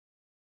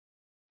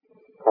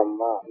ค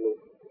ำว่า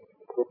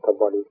พุทธ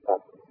บริษั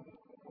ท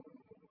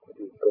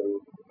ที่เป็น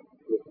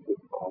ลูกศิษ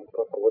ย์ของพ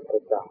ระพุทธ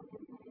เจ้า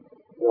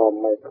ยอม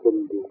ไม่ขึ้น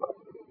อยู่กับ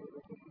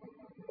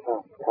ชา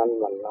ติชั้น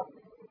วรรณะ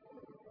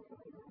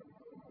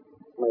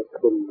ไม่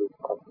ขึ้นอยู่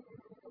กับ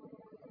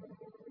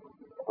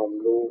ความ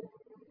รู้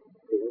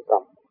ถึงต่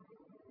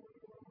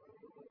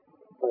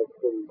ำไม่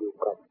ขึ้นอยู่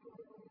กับ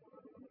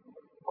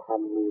ควา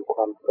มมีคว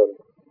ามเป็น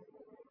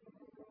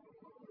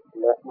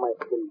และไม่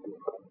ขึ้นอยู่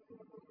กับ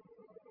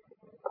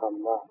ค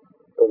ำว่า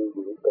เป็นห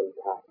ญิงเป็น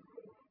ชาย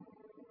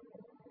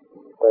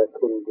แต่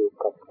ขึ้นอยู่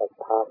กับศรัท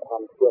ธาควา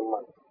มเชื่อ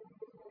มั่น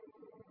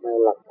ใน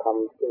หลักธรรม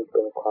ซึ่งเ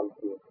ป็นความ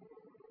จริง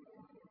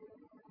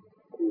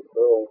ที่พ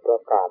ระองค์ปร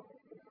ะกาศ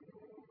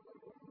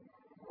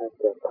ให้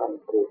แก่ท่าน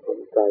ผู้สน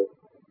ใจ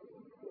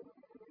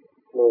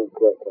มุ่งเ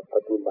พื่อจะป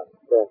ฏิบัติ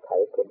แก้ไข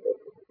ตนเอง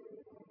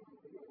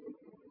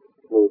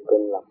นี่เป็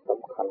นหลักส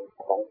ำคัญ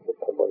ของพุท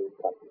ธบริ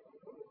ษัท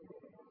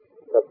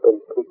จะเป็น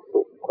ภิก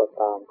ษุก็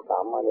ตามสา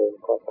มเณร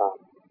ก็ตาม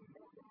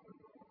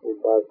อุ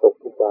บาสก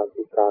อุบา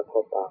สิกา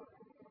ก็ตาม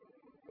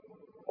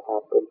ถ้า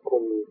เป็นผู้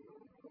มี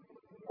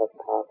ศรัท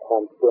ธาควา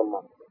มเชื่อ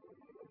มั่น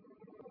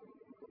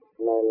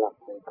ในหลัก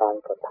ของการ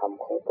กระท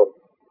ำของตน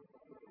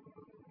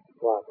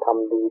ว่าท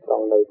ำดีต้อ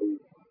งได้ดี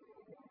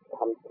ท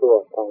ำชั่ว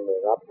ต้องได้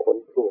รับผล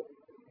ชั่ว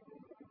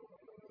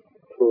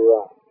เชื่อ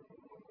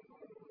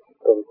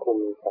เป็นผู้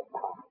มีศรัทธ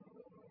า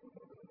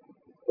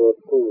เห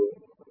ตุที่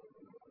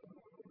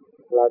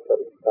เราจะ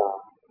อุตส่า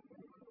ห์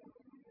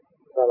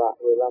สละ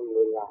เวล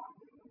า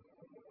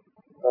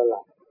สล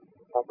ะ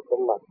ทรัพย์ส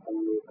มบัติอัน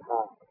มีค่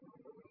า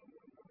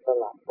ส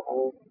ละทั้ง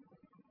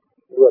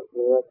เลือดเ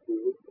นื้อชี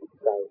วิตจิต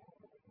ใจ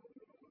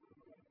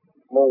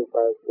มุ่งไป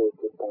สู่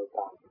จุด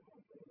ต่าง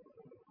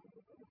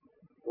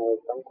ๆใน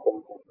สังคม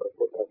ของพระ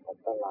พุทธศา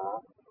สนา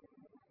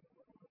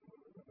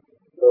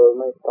โดย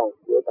ไม่ต้อง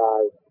เสียดา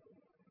ย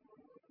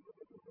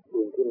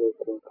สิ่งที่มี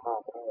คุณค่า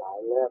ทั้งหลาย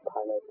แม้ภา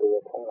ยในตัว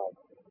ของเรา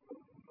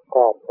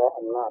ก็เพราะอ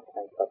ำนาจแ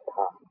ห่งศรัทธ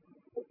า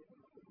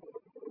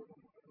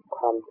ค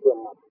วามเชื่อ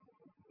มั่น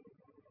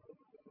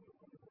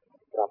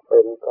จะเป็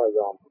นก็ย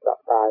อมจะ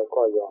ตาย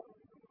ก็ยอม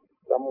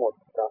จะหมด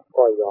จะ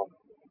ก็ยอม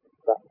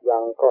จะยั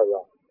งก็ย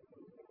อม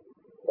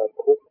จะ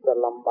ทุกข์จะ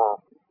ลำบาก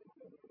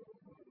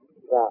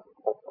ยาก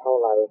สักเท่า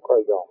ไรก็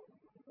ยอม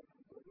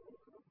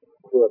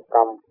เพื่อกร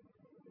รม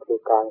คือ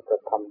การกร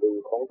ะทำดี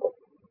ของตน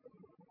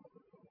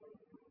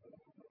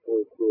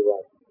นี่คือ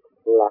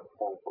หลักข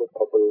องพุทธ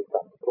บริษั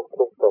ท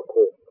ทุกๆประเภ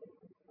ท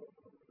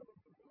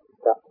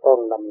จะต้อง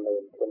ดำเนิ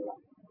นเช่นนั้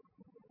น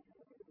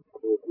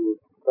คือที่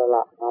สล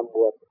ะมาบ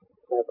วช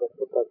ในพระ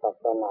พุทธศา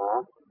สนา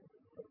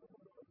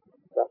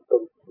จะเป็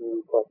นชี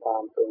ก็ตา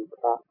มเป็นพ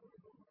ระ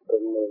เป็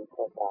นเณร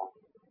ก็ตาม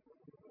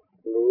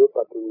หรือป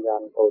ฏิญญา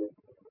ณตน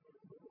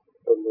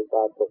เป็นอุบ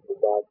าสกอุ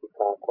บาสิก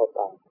าก็ต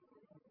าม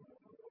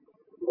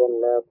ล้วน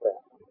แล้วแต่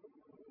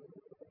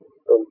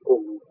เป็นผู้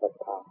มีศรัท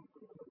ธา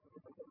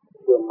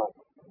เชื่อมั่น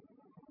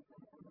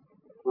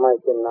ไม่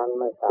เช่นนั้น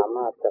ไม่สาม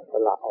ารถจะส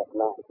ละออก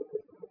ได้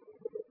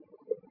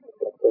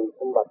จะเป็นส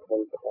มบัติเงิ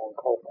นทอง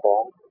เข้าขอ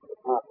ง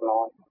มากน้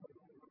อย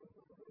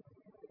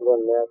ล้วน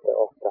แล้วแต่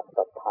ออกจากศ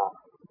รัทธา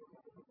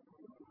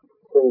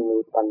ซึ่งมี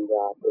ปัญญ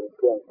าเป็นเค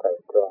รื่องไกร่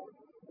กรอง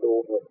ดู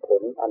เหตุผ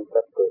ลอันจ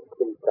ะเกิด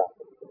ขึ้นจาก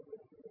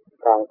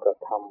การกระ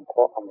ทำเพร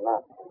าะอำนา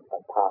จแห่งศรั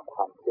ทธาคว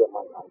ามเชื่อ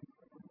มั่นนั้น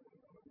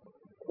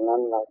ฉะนั้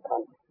นเราท่า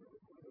น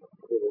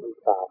ที่อุต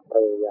ส่าห์พ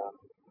ยายาม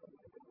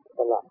ส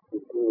ละสิ่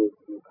งที่มี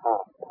คุณค่า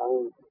ทั้ง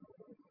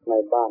ใน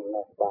บ้านน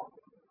อกบ้าน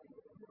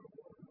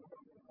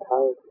ทั้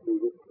งชี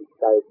วิตจิต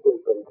ใจซึ่ง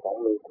เป็นของ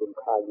มีคุณ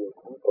ค่าอยู่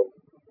ทั้งตน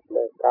ไ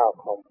ด้ก้าว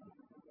เข้า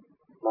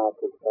มา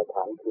ถึงสถ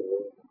านที่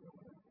นี้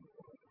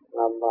น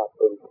ำว่าเ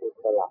ป็นผู้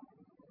สละ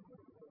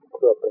เ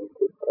พื่อเป็น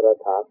จิตประ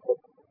ถาคต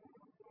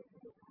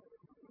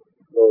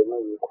โดยไม่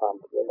มีความ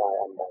เสียดาย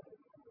อันใด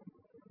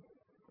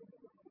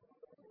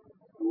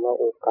เมื่อ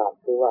โอกาส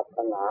ที่วาส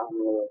นาอ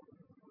ำนวย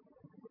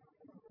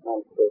นั่น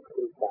เกิด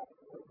ขึ้นจาก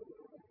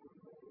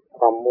ค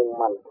วามมุ่ง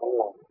มั่นของ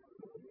เรา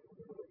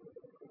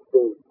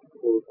ซึ่ง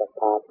มีศรัท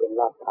ธาเป็น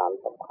รากฐาน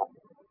สำคัญ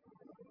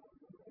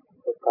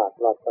โอกาส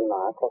วาสนา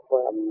ก็ค่อ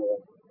ยอำนวย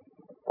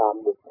ตาม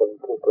บุคคล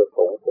ผู้ประส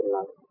งค์เช่น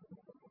นั้น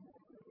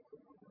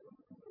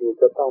ที่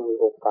จะต้องมี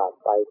โอกาส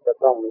ไปจะ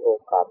ต้องมีโอ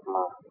กาสม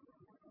า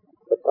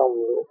จะต้อง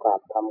มีโอกาส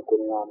ทำคุ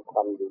ณงามคว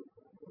ามดี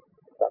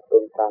จะเป็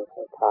นการใ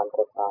ห้ทาน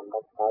ก็ตาม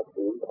รักษา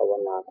ศีลภาว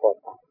นาก็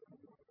ตาม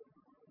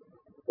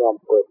ย่อม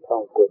เปิดช่อ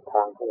งเปิดท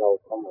างให้เรา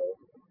เสมอ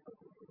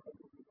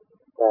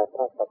แต่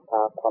ถ้าศรัทธ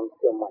าความเ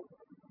ชื่อมั่น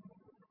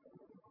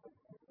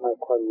ไม่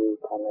ค่อยมี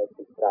ภายใน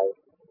จิตใจ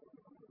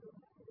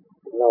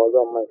เรา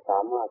ย่อมไม่สา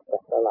มารถจะ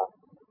สละ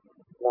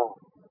ได้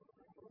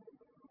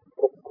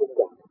ทุก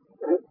อย่าง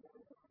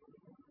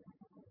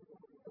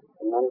ฉ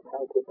ะนั้นทั้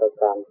งพุทธ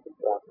การที่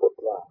ปรากฏ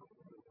ว่า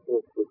ลู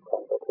กศิษย์ขอ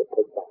งพระพุทธ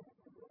เจ้า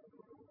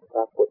ป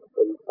รากฏเ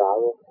ป็นสา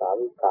วกสา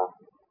วิกา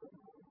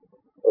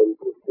เป็น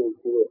ผู้สิ้น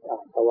กิเลสอา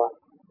สวะ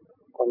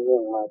ก็เนื่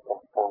องมาจา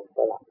กการส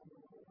ละ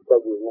จะ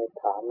อยู่ใน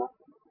ฐานะ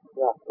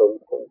ยากจน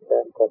คนแส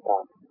นก็ตา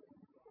ม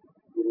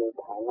อยู่ใน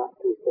ฐานะ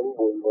ที่สม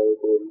บูรณ์บริ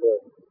บูรณ์ด้วย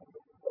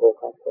โภ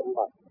คสม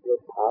บัติย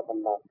ศถาบรร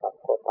ดาศัก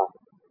ดิ์ก็ตาม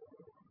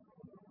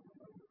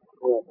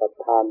เมื่อศรัท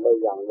ธาได้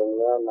อย่างลง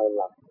แล้วในห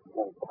ลักแ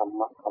ห่งธรร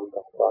มะคำ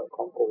สอนข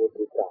องพระพุทธ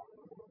เจ้า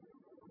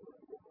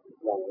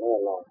อย่างแน่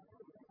นอน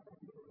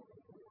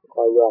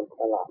ก็ยอมส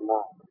ละไ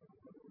ด้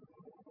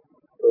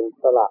เป็น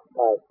สละไ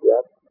ด้เสีย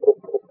ทุ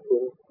กชิ้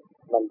น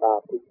บรรดา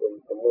ที่เป็น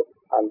สมมติ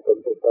อันเป็น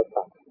อุปส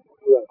รรค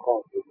เรื่องข้อง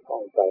จิตข้อ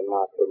งใจม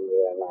าเป็นเว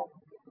ลานาน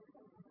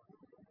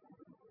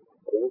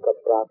ถึงกับ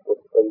ปรากฏ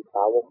เป็นส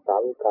าวกสา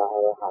วิกาอ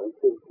รหันต์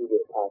สิ้นกิเล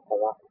สอาส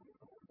วะ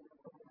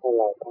ให้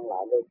เราทั้งหลา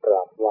ยได้กร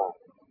าบไหว้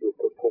อยู่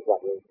ทุกวั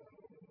นนี้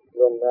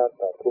ล้วนแล้วแ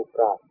ต่ผู้ก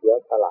ล้าเสีย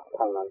สละ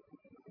ทั้งนั้น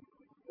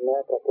แม้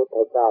พระพุทธ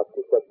เจ้า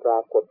ที่จะปรา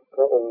กฏพ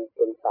ระองค์เ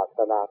ป็นศาส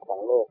ดาของ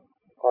โลก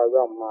ก็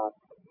ย่อมมา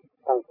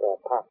ตั้งแต่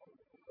ภาค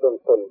เบื้อง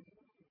ต้น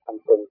อัน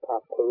เป็นภา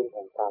คพื้นแ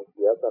ห่งการเ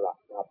สียสละ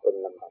มาเป็น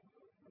ลำดับ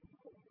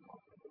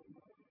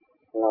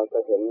เราจะ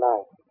เห็นได้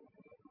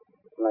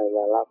ในว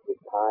าระสุด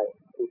ท้าย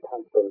ที่ท่า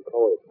นเป็นพระ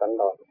เวสสัน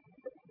ดร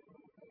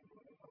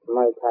ไ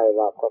ม่ใช่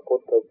ว่าพระพุท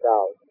ธเจ้า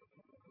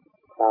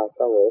ชาวเส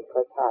วยพร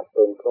ะชาติเ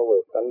ป็นพระเว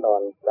สสันด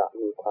รจะ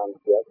มีความ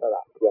เสียสล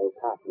ะเพียง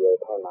ชาติเดียว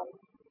เท่านั้น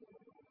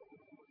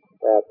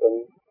แต่เป็น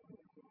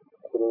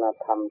คุณ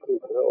ธรรมที่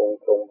พระองค์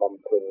ทรงบ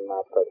ำเพ็ญมา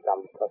ประจ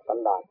ำพระสัน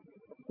ดาน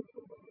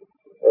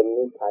เป็น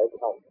นิสัยข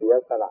องเสีย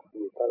สละอ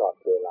ยู่ตลอด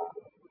เวลา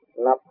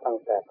นับตั้ง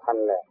แต่ขั้น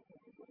แรก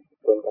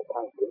จนกระ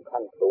ทั่งถึง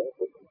ขั้นสูง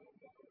สุด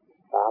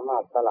สามา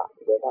รถสละ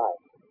ได้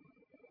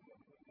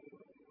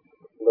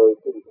โดย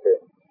สิ้นเชิ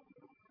ง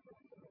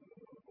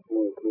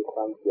นี่คือคว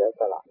ามเสีย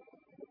สละ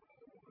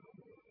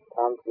ค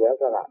วามเสีย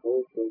สละนี้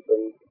จึงเป็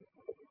น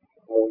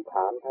มูลฐ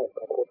านให้พ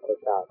ระพุทธ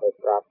เจ้าได้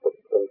ปรากฏ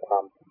เ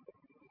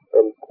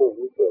ป็นผู้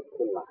วิเศษ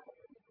ขึ้นมา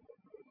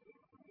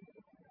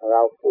เร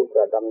าผู้จ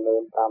ะดำเนิ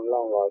นตามร่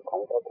องรอยขอ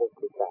งพระพุท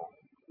ธเจ้า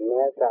แ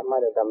ม้จะไม่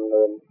ได้ดำเ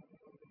นิน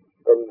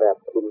เป็นแบบ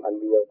พิมพ์อัน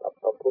เดียวกับ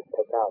พระพุทธ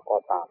เจ้าก็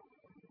ตาม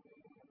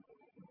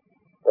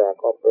แต่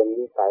ก็เป็น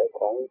วิสัย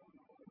ของ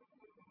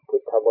พุ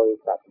ทธบริ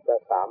ษัทจะ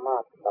สามา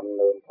รถดำเ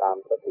นินตาม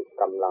สติ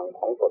กำลัง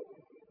ของตน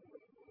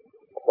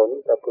ผล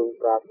จะพึง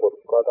ปรากฏ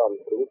ก็ต้อง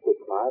ถึงจุด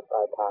หมายปล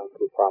ายทาง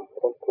คือความ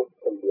พ้นทุกข์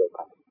เช่นเดียว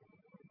กัน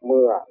เ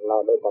มื่อเรา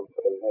ได้บำเ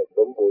พ็ญให้ส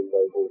มบูรณ์บ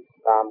ริบูรณ์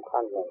ตาม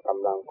ขั้นแห่งก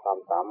ำลังความ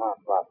สามารถ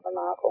วาสน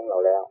าของเรา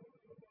แล้ว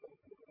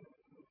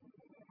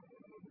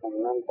ดัง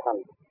นั้นท่าน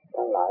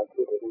ทั้งหลาย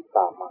ที่ได้ต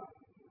ามมา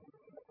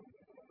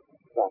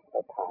จากส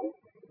ถาน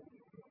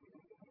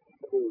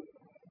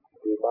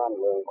ที่บ้าน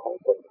เมืองของ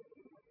ตน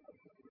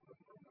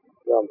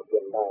ย่อมเพี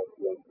ยงได้เ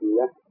พียงเสี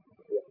ย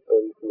เพียงเป็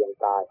นเพียง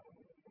ตาย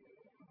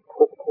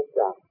ทุกอ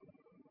ย่าง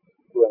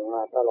เพียงม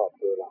าตลอด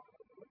เวลา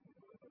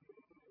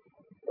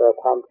แต่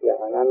ความเพียร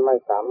นั้นไม่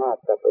สามารถ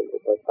จะเป็นอุ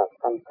ปสรรค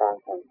ขั้นกลาง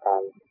แห่งกา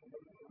ร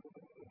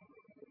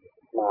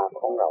มา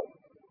ของเรา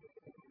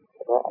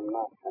เพราะอำน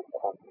าจแห่ง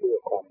ความเชื่อ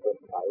ความเป็น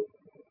ใส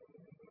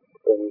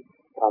เป็น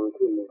ธรรม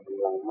ที่มีก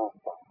ำลังมาก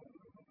กว่า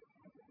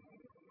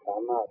สา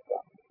มารถจะ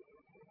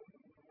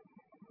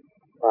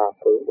ฝ่า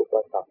ฝืนอุป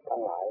สรรคทั้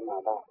งหลายมา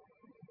ได้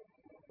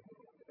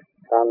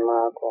การม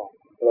าก็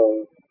ลง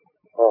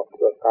ออกเ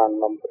พื่อการ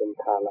บำเพ็ญ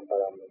ทานบา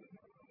รมี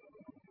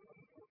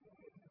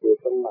อยู่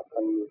สมบัติกั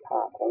นมีค่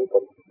าของต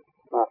น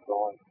มาก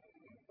น้อย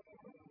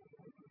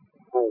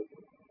ให้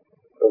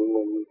เป็น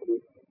มูลนิธิ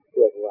เ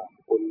รียกว่า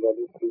บุญญา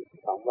ณิธิ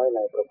ฝังไว้ใน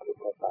พระพุท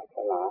ธศาส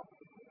นา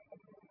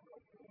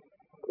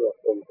เพื่อ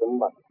เป็นสม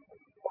บัติ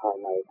ภาย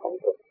ในของ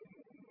ตน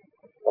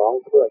สอง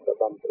เพื่อจะ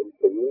บำเพ็ญ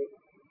ศีล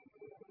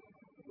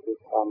คือ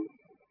ความ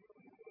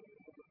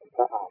ส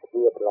ะอาดเ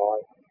รียบร้อย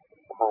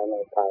ภายใน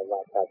กายว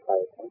าจาใจ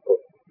ของต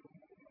น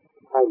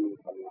ให้มี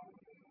กำลัง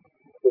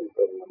ขึ้นเ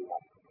ป็นลำดั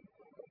บ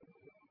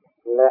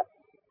และ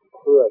เ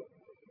พื่อ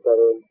เจ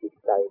ริญจิต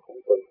ใจของ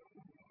ตน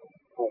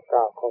ให้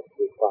ก้าวเข้า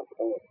สู่ความส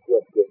งบเยือ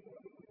กเย็น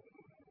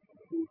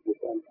มีจิต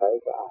อันใส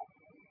สะอาด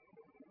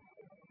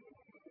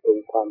เป็น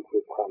ความสุ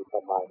ขความส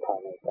บายภาย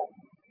ในใจ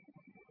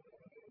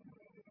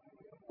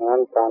งั้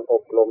นการอ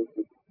บรม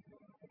จิต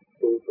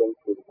จึงเป็น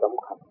สิ่งส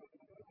ำคัญ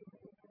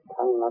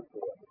ทั้งนักบ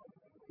วช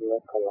และ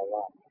ฆราว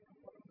าส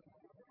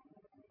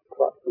เพ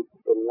ราะจิต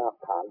เป็นราก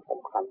ฐานส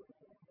ำคัญ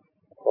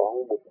ของ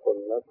บุคคล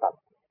และสัต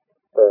ว์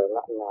แต่ล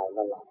ะรายล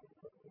ะหลาย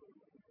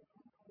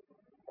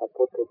พระ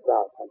พุทธเจ้า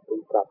ท่าน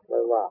ตรัสไว้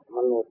ว่าม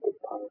โนปุ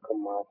พังคัม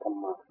มาธัม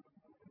มา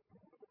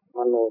ม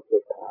โนเศร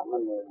ษฐาม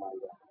โนมา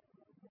ยา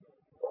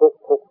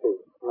ทุกสิ่ง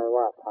ไม่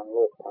ว่าทางโล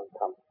กทางธ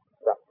รรม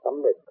จะสำ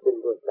เร็จขึ้น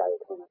ด้วยใจ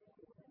ทั้งนั้น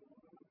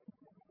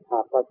หา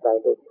กว่าใจ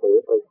ได้เผลอ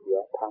ไปเสีย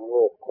ทางโล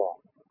กก็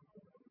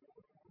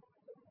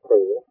เผล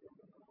อ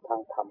ทา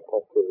งธรรมก็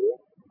เผลอ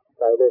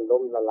ใจได้ล้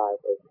มละลาย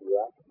ไปเสีย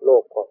โล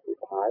กก็สุด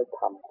ท้ายธ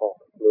รรมก็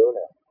เลี้ยวแห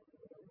ละ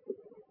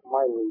ไ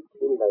ม่มี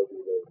ชิ้นใดดี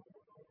เลย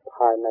ภ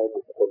ายใน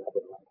บุคคลค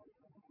นนั้น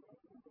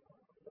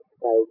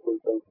ใจจึง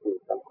เป็นสิ่ง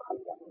สำคัญ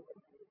อย่างนี้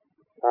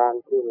การ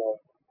ที่เรา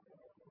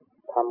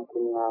ทำคุ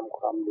ณงามค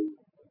วามดี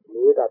ห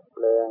รือดัดแป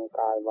ลง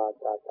กายวา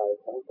จาใจ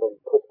ของตน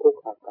ทุก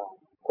อาการ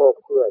ก็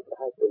เพื่อจะ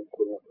ให้เป็น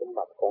คุณสม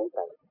บัติของใจ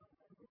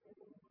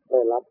ได้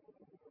รับ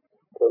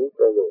ผลป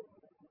ระโยชน์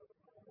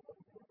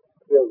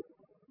เพื่อ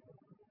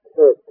เ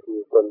ทิดทูน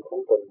ตนของ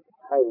ตน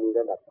ให้มีร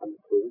ะดับอัน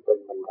สูงเป็น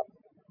ลำดับ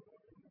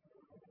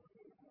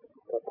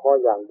เฉพาะ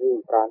อย่างยิ่ง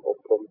การอบ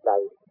รมใจ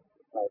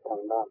ในทา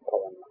งด้านภา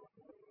วนา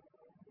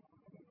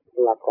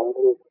หลักของ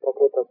พระ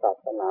พุทธศา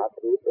สนา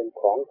ถือเป็น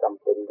ของจ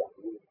ำเป็นอย่าง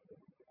ยิ่ง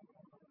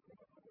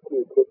ที่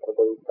พุทธ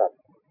บริษัท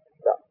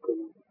จะพึง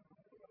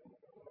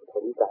ส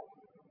นใจ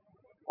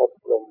อบ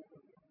รม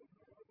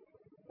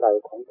ใจ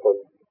ของตน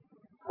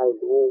ให้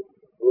รู้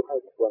หรือให้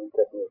ควรแ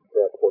ก่เหตุแ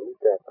ก่ผล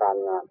แก่การ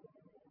งาน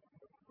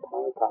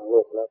ทั้งทางโล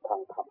กและทา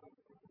งธรรม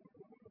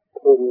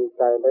ผู้มีใ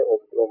จได้อ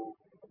บรม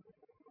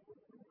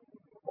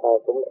พอ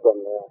สมควร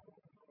แล้ว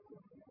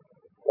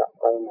จะ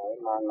ไปไหน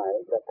มาไหน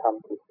จะท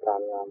ำกิจกา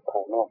รงานภา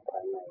ยนอกภา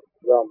ยใน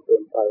ย่อมเป็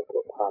นไปเพื่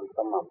อความส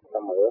ม่ำเส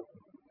มอ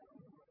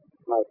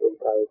ไม่เป็น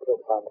ไปเพื่อ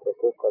ความกระ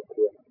ทบกระเ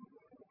ทือน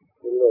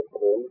หรือโลดโผ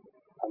น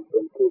อันเป็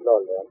นที่ล่อ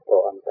แหลมต่อ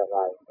อันตร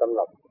ายสำห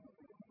รับ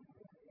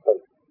ตน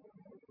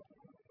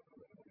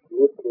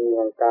วิธีแ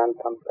ห่งการ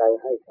ทำใจ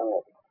ให้สง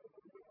บ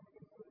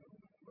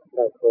ไ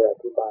ด้เคยอ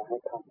ธิบายให้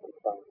ท่านผู้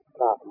ฟังท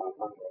ราบมา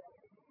บ้างแล้ว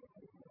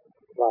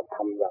ว่าท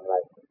ำอย่างไร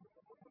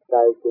ใจ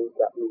จึง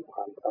จะมีคว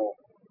ามสงบ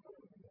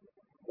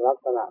ลัก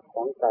ษณะข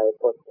องใจ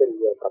ก็เช่น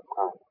เดียวกับก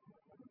าย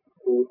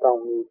คือต้อง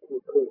มีที่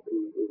พึ่งพิ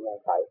งอยู่อา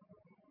ศัย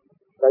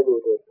และอยู่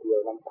โดดเดี่ยว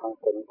ลำพัง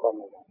ตนก็ไ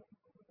ม่ได้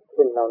เ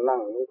ช่นเรานั่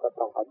งนี้ก็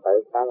ต้องอาศัย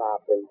ศาลา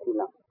เป็นที่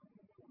นั่ง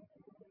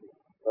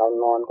เรา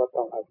นอนก็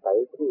ต้องอาศัย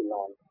ที่น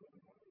อน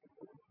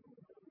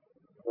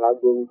เรา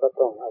ยืนก็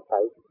ต้องอาศั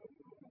ย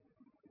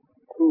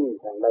ที่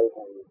แห่งใดแ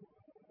ห่งหนึ่ง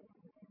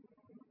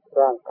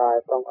ร่างกาย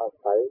ต้องอา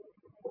ศัย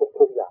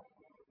ทุกๆอย่าง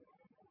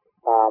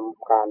ตาม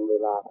กาลเว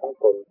ลาของ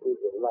ตนที่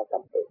เห็นว่าจ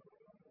ำเป็น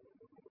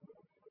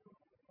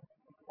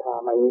ถ้า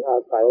ไม่มีอา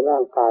ศัยร่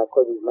างกายก็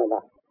อยู่ไม่ไ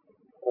ด้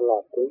ตลอ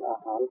ดถึงอา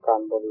หารกา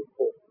รบริโภ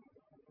ค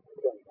เ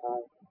ครื่องใช้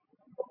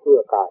เพื่อ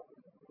กาย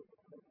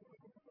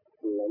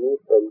สิ่งนี้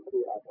เป็น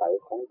ที่อาศัย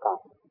ของกา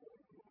ย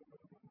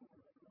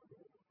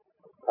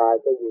กาย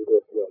จะอยู่โด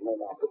ดเดี่ยวไม่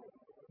ได้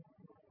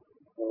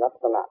ในลัก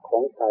ษณะขอ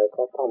งใจ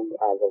ก็ต้องมี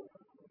อารมณ์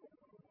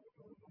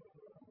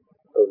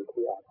เป็น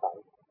ที่อาศัย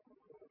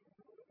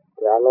แ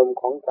ต่อารมณ์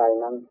ของใจ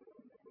นั้น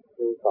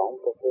มีสอง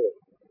ประเภท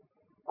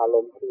อาร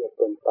มณ์ที่จะเ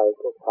ป็นไปเ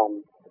พื่อความ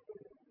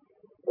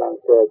รัง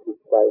แกจิต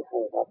ใจให้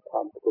รับคว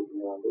ามขุ่น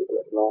มัวหรือเดื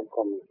อดร้อน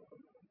ก็มี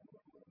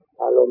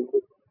อารมณ์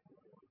ที่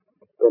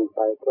เป็นไป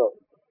เพื่อ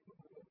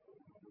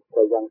จ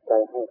ะยังใจ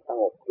ให้ส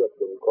งบเยือกเ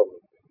ย็นก็มี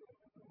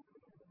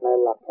ใน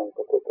หลักแห่งพ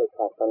ระพุทธศ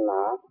าสนา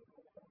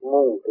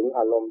มุ่งถึงอ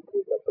ารมณ์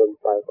ที่จะเป็น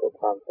ไปเพื่อ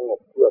ความสงบ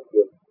เยือกเ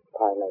ย็นภ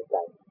ายในใจ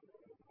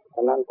ฉ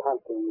ะนั้นท่าน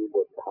จึงมีบ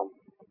ทธรรม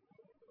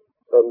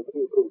เป็น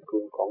ที่พึ่งพิ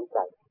งของใจ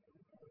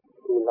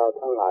ที่เรา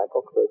ทั้งหลายก็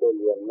เคยได้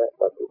เรียนและ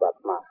ปฏิบัติ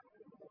มา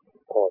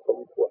พอส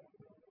มควร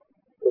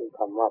เป็นค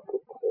ำว่าพุ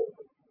ทโธ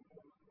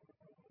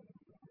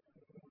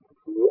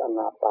หรืออาน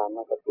าปาน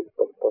สติเ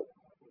ป็นต้น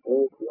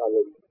นี่คืออาร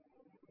มณ์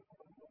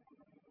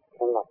ส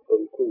ำหรับเป็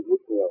นที่ยึ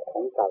ดเหนี่ยวขอ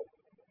งใจ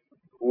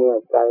เมื่อ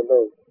ใจได้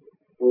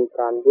มี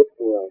การยึด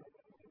เหนี่ยว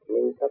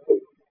มีสติ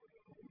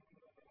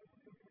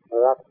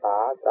รักษา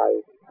ใจ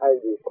ให้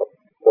อยู่กับ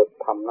บท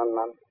ธรรม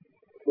นั้น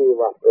ๆที่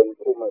ว่าเป็น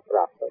ผู้ไม่ปร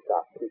าศจา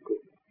กที่พึ่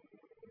ง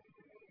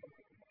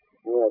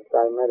เมื่อใจ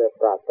ไม่ได้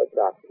ปราศจ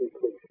ากที่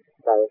พึ่ง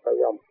ใจก็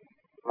ย่อม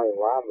ไม่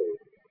ว้าเหว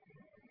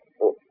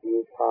มี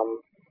ความ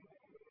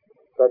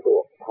สะดว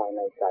กภายใ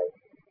นใจ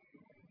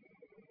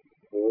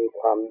มี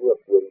ความเยือก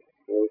เย็น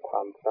มีคว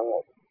ามสง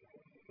บ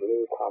มี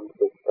ความ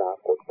สุขปรา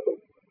กฏขึ้น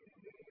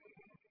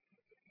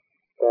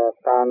แต่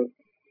การ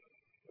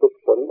ฝึก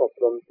ฝนอบ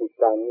รมจิต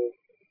ใจนี้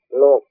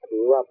โลกถื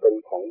อว่าเป็น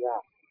ของยา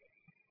ก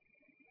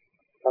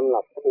สำห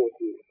รับผู้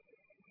ที่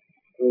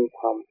มีค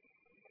วาม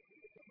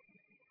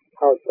เ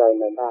ข้าใจ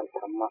ในด้านธ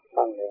รรมะ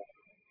บ้างแล้ว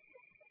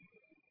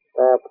แ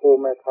ต่ผู้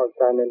ไม่เข้าใ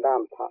จในด้า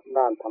น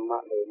ธรรมะ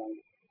เลยนั้น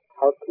เข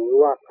าถือ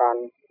ว่าการ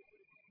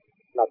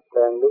ดัดแป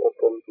ลงหรืออบ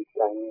รมจิตใ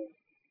จนี้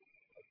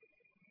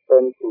เป็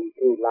นสิ่ง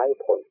ที่ไร้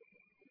ผล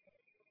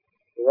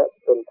และ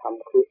เป็นธรรม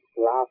คือ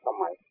ล้าส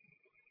มัย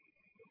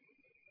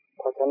เ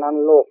พราะฉะนั้น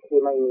โลกที่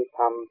ไม่มีธ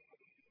รรม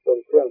เป็น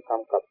เครื่องก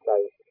ำกับใจ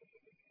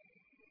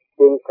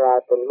จึงกลาย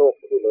เป็นโลก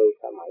ที่เลย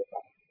สมัยไป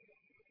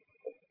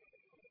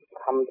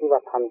คำที่ว่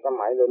าทันส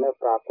มัยเลยไม่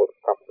ปรากฏ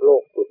กับโล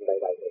กจุดใ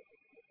ดๆเลย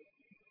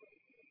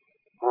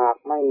หาก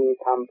ไม่มี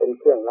ธรรมเป็นเ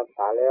ครื่องรักษ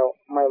าแล้ว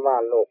ไม่ว่า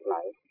โลกไหน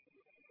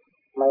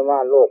ไม่ว่า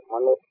โลกม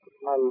นุษย์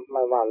ไ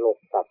ม่ว่าโลก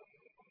สัตว์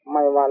ไ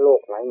ม่ว่าโล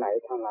กไหน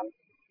ๆทั้งนั้น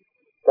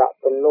จะ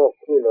เป็นโลก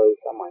ที่เลย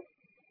สมัย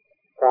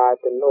กลาย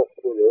เป็นโลก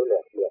ที่เหลวแหล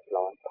กเดือด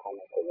ร้อนภายใน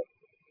ตัวเอง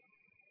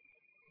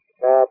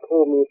แต่ผู้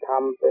มีธรร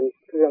มเป็น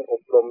เครื่องอ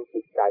บรม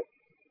จิตใจ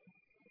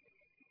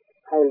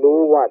ให้รู้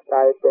ว่าใจ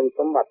เป็นส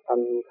มบัติอัน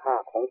มีค่า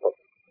ของตน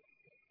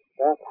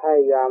และพย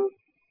ายาม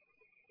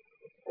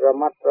ระ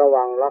มัดระ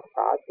วังรักษ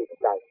าจิต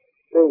ใจ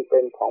ซึ่งเป็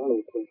นของมี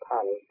คุณค่า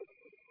นี้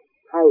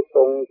ให้ท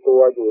รงตั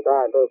วอยู่ได้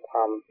ด้วยคว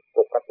ามป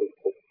กติ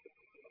สุข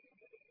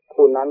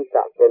ผู้นั้นจ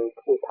ะเป็น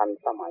ผู้ทัน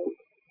สมัย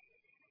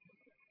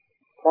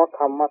เพราะค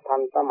ำว่าทั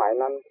นสมัย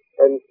นั้นเ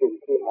ป็นสิ่ง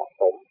ที่เหมาะ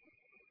สม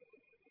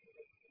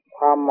ค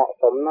วามเหมาะ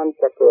สมนั้น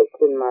จะเกิด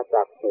ขึ้นมาจ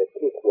ากเหตุ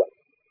ที่ควร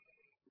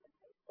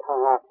ถ้า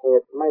หากเห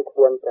ตุไม่ค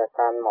วรแก่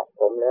การเหมาะ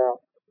สมแล้ว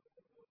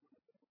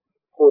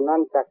ผู้นั้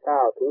นจะก้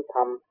าวถึงธร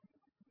รม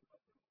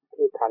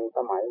ที่ทันส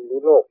มัยหรือ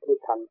โลกที่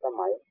ทันส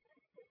มัย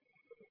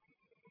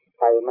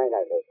ไปไม่ไ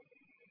ด้เลย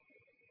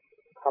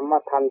คำว่า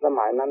ทันส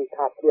มัยนั้น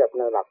ถ้าเทียบใ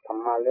นหลักธร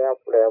รมะแล้ว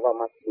แปลว่า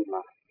มัชฌิม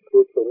าคื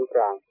อศูนย์ก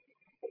ลาง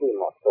ที่เ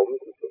หมาะสม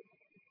ที่สุด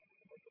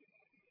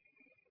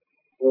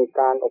มี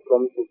การอบร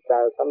มจิตใจ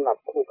สำหรับ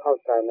ผู้เข้า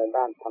ใจใน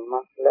ด้านธรรม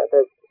ะและได้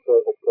เคย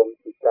อบรม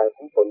จิตใจข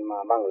องตนมา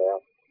บ้างแล้ว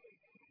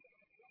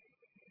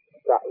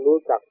จะรู้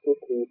จักวิ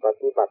ธีป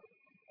ฏิบัติ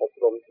อบ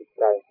รมจิต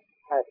ใจ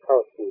ให้เข้า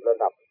สู่ระ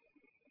ดับ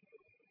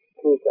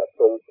ที่จะท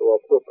รงตัว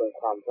เพื่อเป็น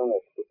ความสง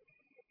บจิต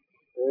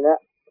และ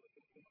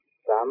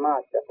สามาร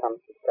ถจะท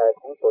ำจิตใจ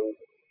ของตน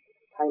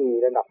ให้มี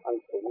ระดับอัน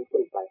สูง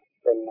ขึ้นไป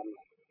เป็นลำ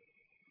ดับ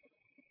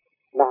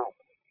ได้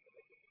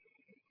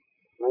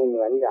ไม่เห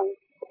มือนอย่าง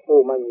ผู้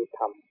ไม่มีธ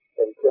รรมเ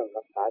ป็นเครื่อง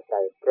รักษาใจ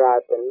กลาย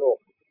เป็นโลก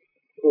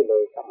ที่เล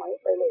ยสมัย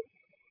ไปเลย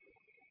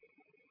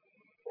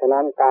ฉะ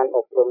นั้นการอ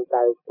บรมใจ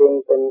จึง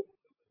เป็น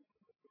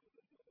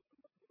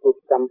จุด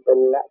จำเป็น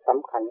และส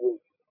ำคัญยิ่ง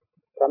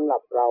สำหรั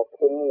บเรา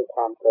ผู้มุ่งค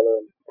วามเจริ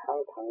ญทั้ง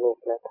ทางโลก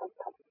และทาง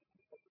ธรรม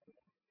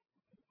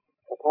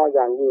เฉพาะอ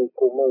ย่างยิ่ง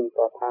ผู้มุ่ง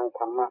ต่อทางธ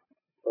รรมะ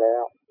แล้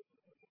ว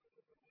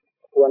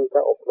ควรจะ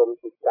อบรม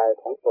จิตใจ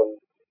ของตน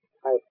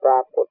ให้ปร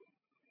ากฏ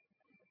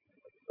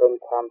เป็น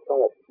ความส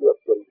งบเยือก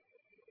เย็น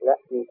และ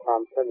มีควา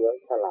มเฉลียว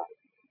ฉลาด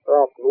ร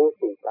อบรู้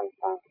สิ่ง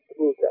ต่างๆ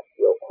ที่จะเ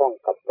กี่ยวข้อง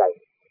กับใจ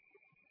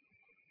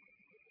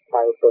ไป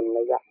เป็นร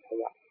ะยะ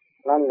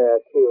นั่นแหละ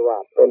ที่ว่า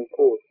เป็น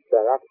ผู้จะ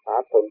รักษา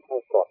ตนให้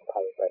ปลอดภั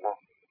ยไปได้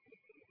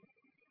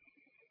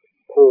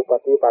ผู้ป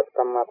ฏิบัติก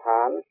รรมฐ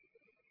าน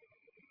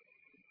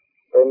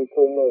เป็น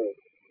ผู้มุ่ง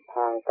ท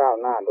างก้าว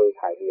หน้าโดย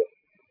ถ่ายเดียว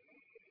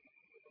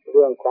เ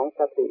รื่องของส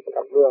ติ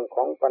กับเรื่องข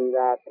องปัญญ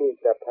าที่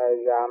จะพย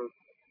ายาม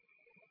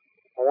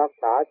รัก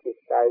ษาจิต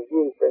ใจ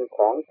ยิ่งเป็นข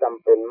องจ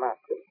ำเป็นมาก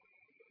ขึ้น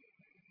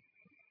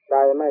ใจ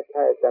ไม่ใ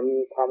ช่จะมี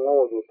ความโง่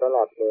อยู่ตล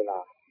อดเวลา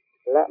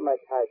และไม่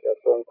ใช่จะ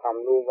ทรงความ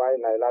รู้ไว้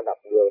ในระดับ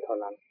เดียวเท่า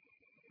นั้น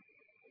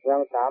ยั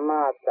งสาม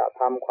ารถจะ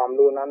ทำความ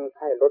รู้นั้น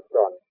ให้ลดห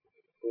ย่อน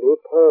หรือ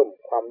เพิ่ม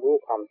ความรู้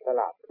ความฉ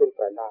ลาดขึ้นไ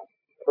ปได้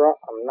เพราะ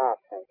อำนาจ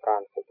แห่งกา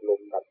รอบร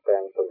มดัดแปล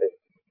งตนเอง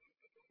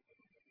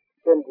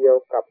เช่นเดียว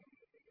กับ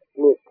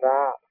มีดพระ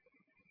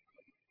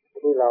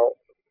ที่เรา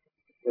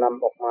น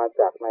ำออกมา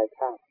จากนาย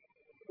ช่าง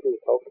ที่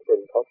เขาเข็น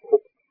เขาทุ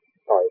บ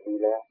ต่อยดี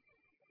แล้ว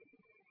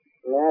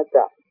แม้จ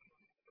ะ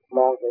ม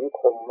องเห็น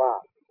คมว่า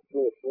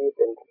มีดนี้เ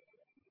ป็น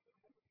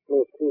มี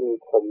ดที่มี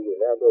คมอยู่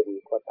แล้วโดยดี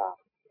ก็ตาม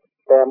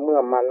แต่เมื่อ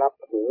มารับ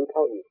หินเข้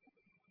าอีก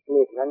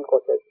มีดนั้นก็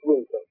จะยิ่ง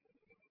จะ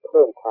เ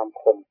พิ่มความ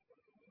คม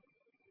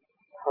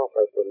เข้าไป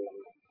เป็น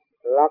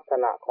ลักษ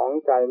ณะของ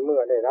ใจเมื่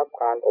อได้รับ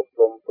การอบ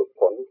รมฝึก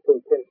ฝนซึ่ง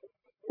เช่น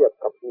เทียบ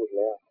กับมีด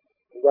แล้ว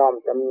ย่อม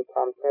จะมีคว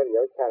ามเฉลี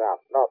ยวฉลาด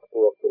รอบ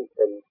ตัวขึ้นเ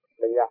ป็น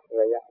ระยะ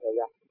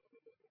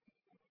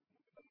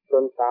จ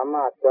นสาม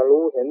ารถจะ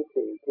รู้เห็น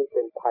สิ่งที่เ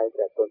ป็นภัยแ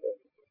ก่ตนเอง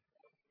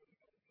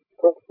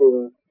ทุกสิ่ง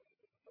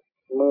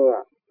เมื่อ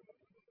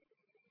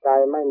ใจ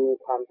ไม่มี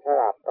ความฉ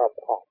ลาดรอบ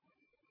คอบ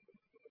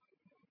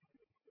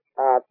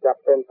อาจจะ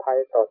เป็นภัย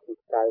ต่อจิต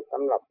ใจส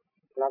ำหรับ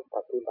นักป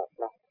ฏิบัติ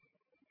นะ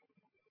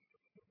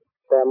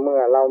แต่เมื่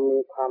อเรามี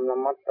ความระ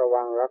มัดระ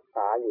วังรักษ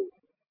าอยู่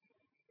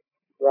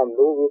ย่อม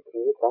รู้วิ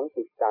ถีของ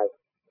จิตใจ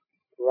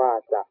ว่า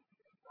จะ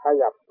ข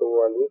ยับตัว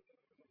หรือ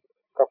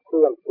กระเ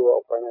พื่อมตัวอ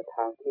อกไปในท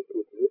างที่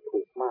ผิดหรือถู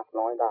กมาก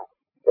น้อยได้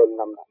เป็น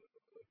ลำดับ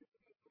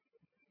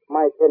ไ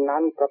ม่เช่นนั้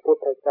นพระพุท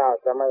ธเจ้า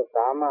จะไม่ส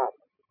ามารถ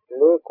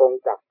ลื้อกง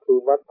จักรคือ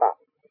วัฏฏะ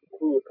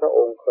ที่พระอ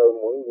งค์เคยห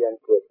มุนเวียน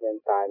เกิดเวียน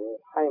ตายนี้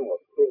ให้หมด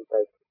สิ้นไป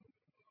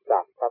จา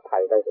กพระทั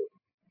ยได้เลย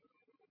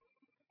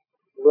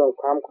เรื่อง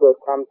ความเกิด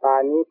ความตาย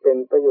นี้เป็น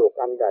ประโยชน์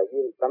อันใหญ่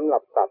ยิ่งสำหรั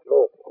บสัตว์โล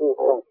กผู้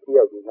ท่องเที่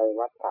ยวอยู่ใน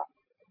วัฏฏะ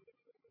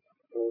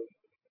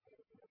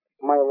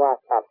ไม่ว่า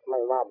สัตว์ไม่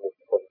ว่าบุค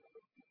คล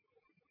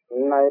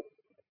ใน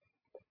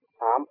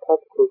สามภพ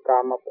คือกา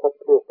มภพ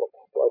รูปภ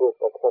พอรู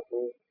ปภพ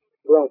นี้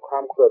เรื่องควา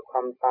มเกิดคว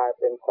ามตาย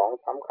เป็นของ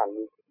สำคัญ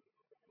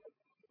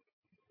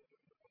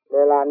เว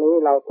ลานี้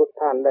เราทุก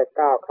ท่านได้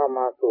ก้าวเข้าม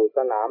าสู่ส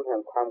นามแห่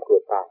งความเกิ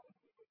ดตาย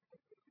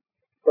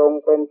จง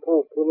เป็นผู้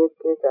พินิจ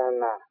พิจาร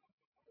ณา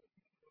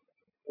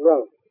เรื่อง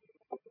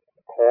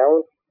แถว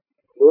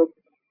หรือ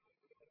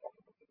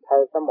ชั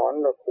ยสมร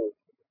ภูมิ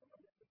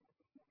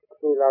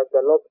ที่เราจะ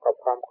ลบกับ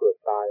ความเกิด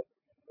ตาย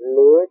ห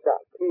รือจะ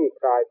คลี่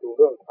คลายดูเ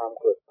รื่องความ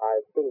เกิดตาย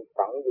ซึ่ง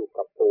ฝังอยู่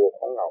กับตัว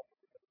ของเรา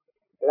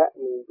และ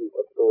มีอยู่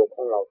กับตัวข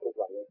องเราทุก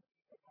วันนี้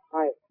ใ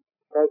ห้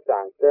กระจ่า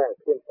งแจ้ง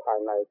ขึ้นภาย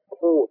ใน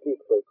ผู้ที่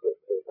เคยเกิด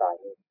เคยตาย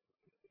นี้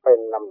เป็น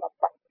ลำดับ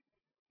ไป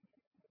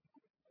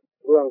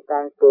เรื่องก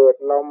ารเกิด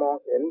เรามอง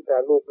เห็นแต่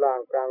รูปร่า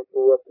งกลาง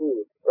ตัวที่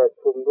ประ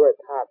ชุมด้วย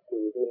ธาตุ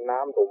สี่ดินน้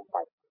ำลมไฟ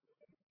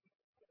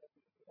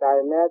ใจ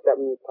แม้จะ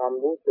มีความ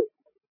รู้สึก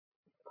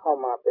เข้า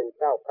มาเป็น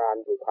เจ้าการ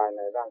อยู่ภายใ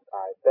นร่างก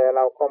ายแต่เร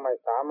าก็ไม่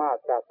สามารถ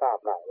จะทราบ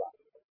ได้ว่า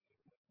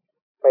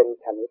เป็น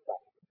ชนิดใด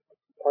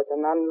เพราะฉะ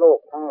นั้นโลก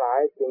ทั้งหลาย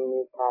จึง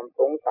มีความ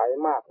สงสัย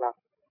มากนะ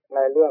ใน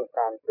เรื่อง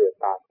การเกิด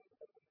ตาย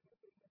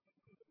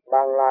บ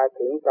างราย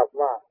ถึงกับ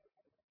ว่า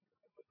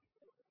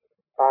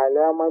ตายแ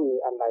ล้วไม่มี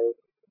อะไร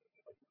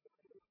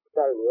จ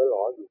ะเหลือหล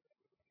ออยู่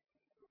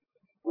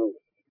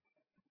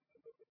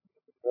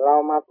เรา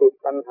มาติด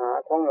ปัญหา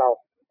ของเรา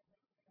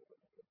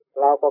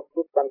ก็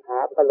คิดปัญหา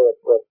เตลิด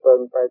เปิดเปิง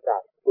ไปจา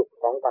กจุด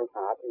ของปัญห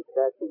าที่แ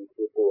ท้จริง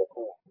คือตัวขอ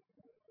งเรา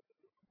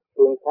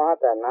จึงคว้า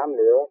แต่น้ำเ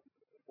หลว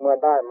เมื่อ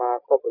ได้มา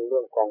ก็เป็นเรื่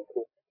องกอง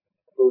ทุกข์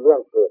คือเรื่อ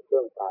งเกิดเรื่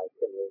องตายเ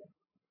ช่นนี้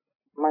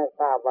ไม่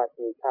ทราบว่า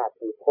กี่ชาติ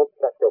กี่ภพ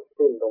จะจบ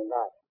สิ้นลงไ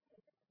ด้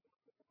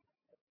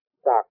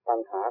จากปัญ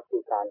หาคื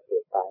อการเกิ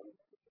ดตาย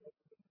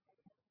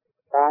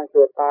การเ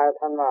กิดตาย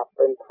ท่านว่าเ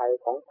ป็นภัย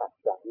ของสัต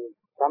ว์อย่างนี้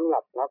สำหรั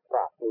บนักปร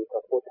าชญ์มีพร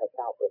ะพุทธเ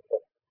จ้าเป็นต้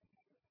น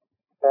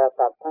แต่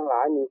สัตว์ทั้งหล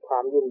ายมีควา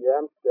มยิ้มแย้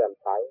มแจ่ม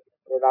ใส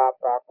เวลา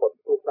ปรากฏ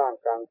รูปร่าง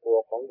กลางตัว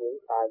ของหญิง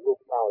ชายลูก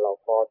เต้าเหล่า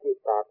คอที่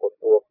ปรากฏ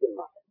ตัวขึ้น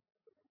มา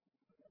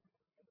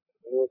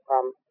มีควา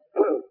ม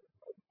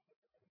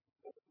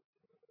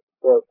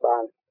เกิดบา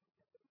น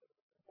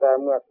แต่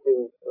เมื่อสิ่ง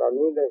เหล่า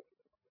นี้ได้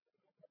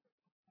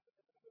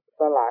ส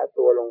ลาย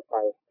ตัวลงไป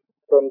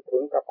จนถึ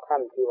งกับขั้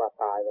นที่ว่า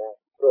ตายแล้ว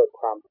เกิด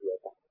ความเสีย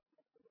ใจ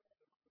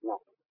นะ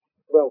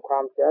เรื่องควา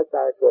มเสียใจ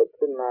เกิด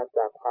ขึ้นมาจ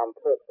ากความเ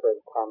พลิดเพลิน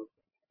ความ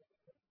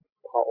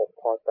พออก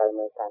พอใจใ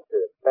นการเ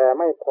กิดแต่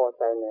ไม่พอ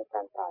ใจในก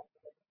ารตาย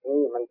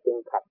นี่มันจึง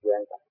ขัดแย้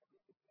งกัน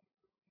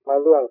มา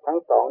เรื่องทั้ง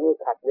สองนี่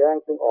ขัดแย้ง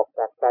จึงออกจ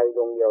ากใจด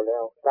วงเดียวแล้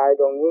วใจ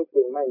ดวงนี้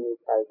จึงไม่มี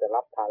ใครจะ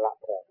รับภาระ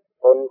แทน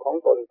ตนของ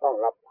ตนต้อง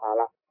รับภา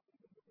ระ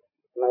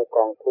ในก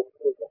องทุกข์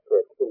ที่จะเกิ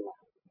ดขึ้นมา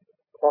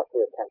เพราะเห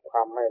ตุแห่งคว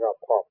ามไม่รอบ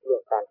คอบเรื่อ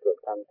งการเกิด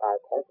การตาย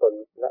ของตน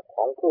และข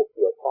องผู้เ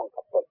กี่ยวข้อง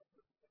กับตน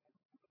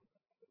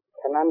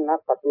ฉะนั้นนัก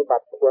ปฏิบั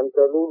ติควรจ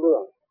ะรู้เรื่อ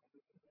ง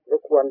และ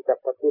ควรจะ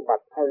ปฏิบั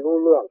ติให้รู้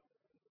เรื่อง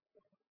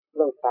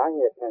สาเห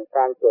ตุแห่งก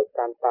ารเกิดก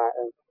ารตาย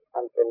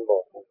อันเป็นบ่อ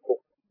แห่งทุก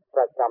ข์ป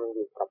ระจำอ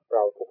ยู่กับเร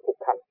าทุก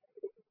ท่าน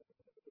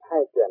ให้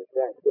แจ่มแ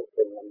จ้งขึ้นเ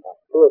ป็นลำดับ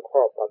ด้วยข้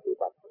อปฏิ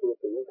บัติคือ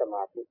ศีลสม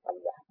าธิปัญ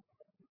ญา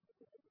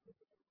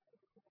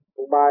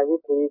อุบายวิ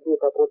ธีที่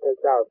พระพุทธ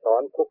เจ้าสอ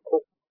นทุ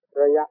ก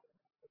ระยะ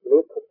หรื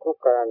อทุก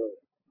กรณี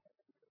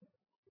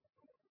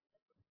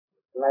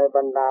ในบ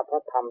รรดาพร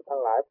ะธรรมทั้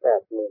งหลาย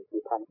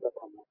 84,000 พระ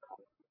ธรรมขั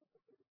นธ์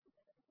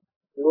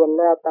ล้วน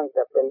แล้วตั้งแ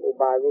ต่เป็นอุ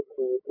บายวิ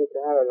ธีที่จะ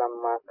ให้เราน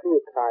ำมาคลี่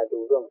คลายดู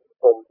เรื่อง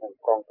ปมแห่ง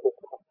กองทุกข์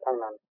ทั้ง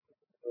นั้น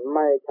ไ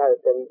ม่ใช่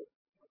เป็น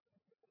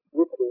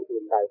วิธี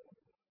อื่นใด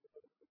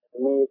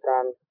มีกา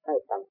รให้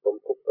สั่งสม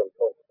ทุกข์เป็น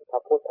ต้นพร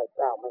ะพุทธเ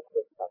จ้าไม่เค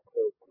ยตัด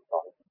คือส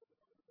อน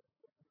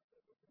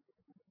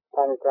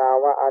ท่านกล่าว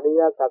ว่าอริ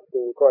ยสัจ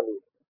สี่ก็ดี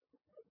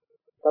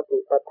สติ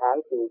ปัฏฐาน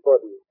สี่ก็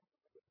ดี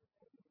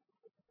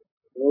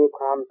มีค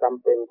วามจ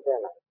ำเป็นแค่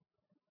ไหน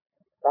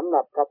สำห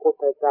รับพระพุท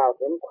ธเจ้า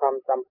เห็นความ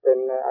จำเป็น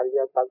ในอริ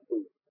ยสัจ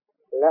สี่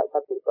และส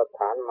ติปัฏฐ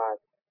านมา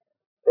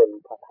เป็น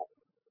พระทัย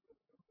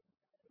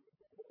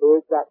คือ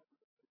จะ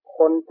ค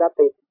นจะ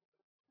ติด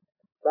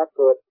จะเ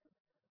กิด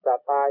จะ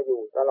ตายอ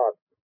ยู่ตลอ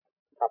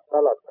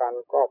ดกัน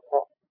ก็เพร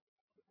าะ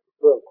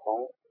เรื่องของ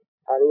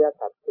อริย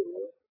สัจสี่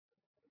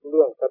เ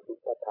รื่องสติ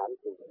ปัฏฐาน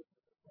สี่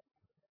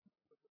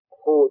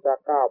ผู้จะ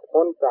ก้าว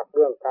พ้นจากเ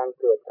รื่องการ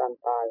เกิดการ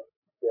ตาย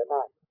เสียไ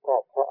ด้ก็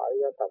เพราะอริ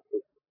ยสัจ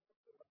สี่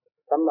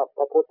สำหรับพ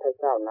ระพุทธ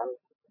เจ้านั้น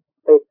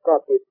ติดก็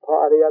ติดเพราะ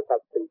อริยสั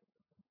จสี่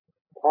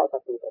เพราะส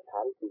ติปัฏฐ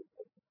านสี่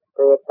เ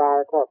กิดตาย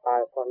ก็ตา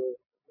ยเพราะนี้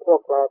พว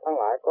กเราทั้ง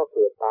หลายก็เ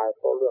กิดตายเ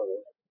พราะเรื่อง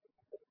นี้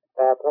แ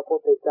ต่พระพุท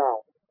ธเจ้า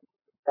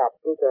กลับ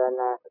พิจาร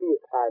ณาคลี่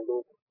คลายดู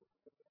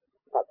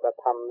สัจ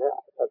ธรรมและ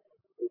ส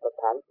ติปัฏ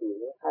ฐานสี่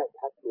นี้ให้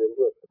ชัดเจน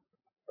ด้วย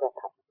พระ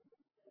ธรรม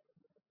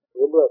ห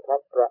รือด้วยพระ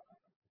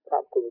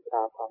ปรีช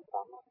าความส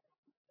ามารถ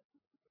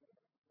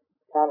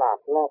ฉลาด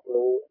รอบ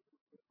รู้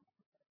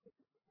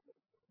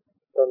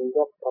จนย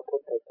กพระพุ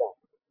ทธเจ้า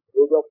หรื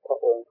อยกพระ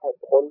องค์ให้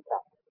พ้นจา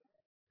ก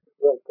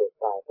เรื่องเกิด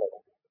ตายไปไ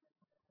ด้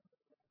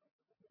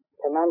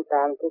ฉะนั้นก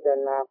ารพิจาร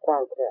ณากว้า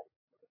งแคบ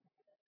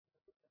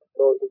โ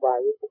ดยอุบาย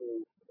วิธี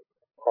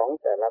ของ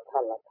แต่ละท่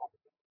านละท่าน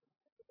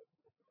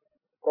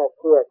ก็เ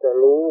พื่อจะ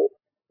รู้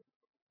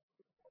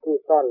ที่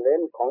ซ่อนเร้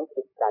นของ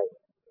จิตใจ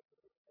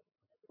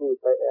ที่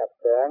ไปแอบ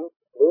แฝง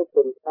หรือ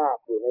ซึมซาบ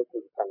อยู่ใน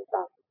สิ่ง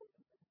ต่าง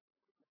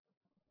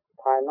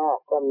ๆภายนอก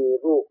ก็มี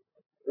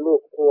รู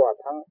ปทั่ว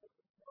ทั้ง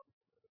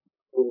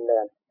ดินแด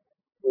น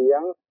เสีย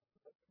ง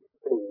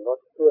กลิ่นรส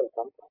เครื่อง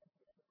สัมผัส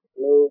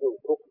มีอยู่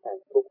ทุกแห่ง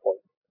ทุกคน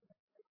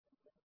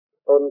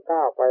ตนก้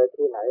าวไป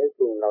ที่ไหน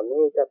สิ่งเหล่า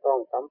นี้จะต้อง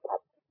สัมผัส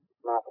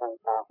มาทาง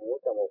ตาหู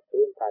จมูก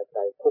ลิ้นกายใจ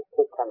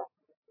ทุกขณะ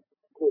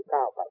ที่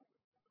ก้าวไป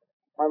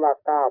ไม่ว่า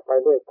ก้าวไป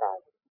ด้วยกาย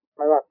ไ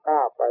ม่ว่าก้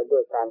าวไปด้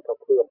วยการกระ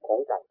เพื่อมของ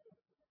ใจ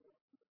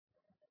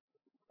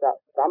จะ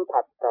สัม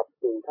ผัสกับ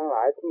สิ่งทั้งหล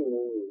ายที่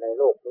มีอยู่ใน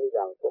โลกนี้อ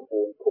ย่างสม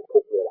บูรณ์ทุ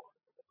กเวลา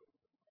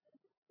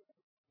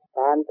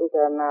การพิจ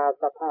ารณา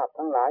สภาพ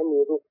ทั้งหลายมี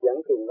รูปเสียง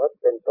กลิ่นรส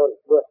เป็นต้น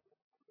ด้วย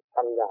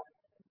ปัญญา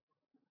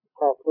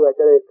ก็เพื่อจ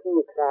ะได้คลี่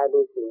คลายดู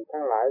สิ่ง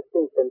ทั้งหลาย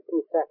ซึ่งเป็นที่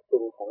แทรกซึ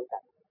มของใจ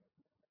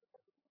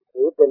ห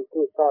รือเป็น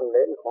ที่ซ่อนเ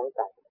ร้นของใ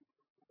จ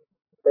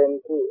เป็น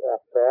ที่แอ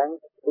บแฝง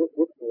หรือ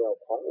ยึดเหนี่ยว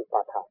ของอุป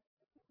าทาน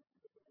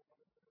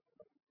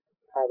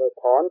ให้ได้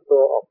ถอนตั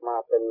วออกมา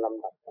เป็นล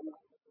ำดับ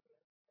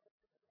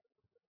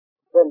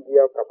เช่นเดี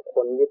ยวกับค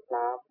นยึด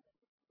น้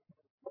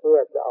ำเพื่อ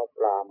จะเอาป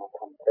ลามาท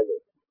ำประโย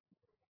ชน์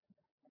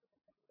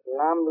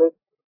น้ำลึก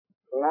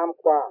น้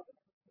ำกว้าง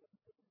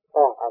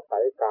ต้องอาศั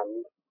ยการ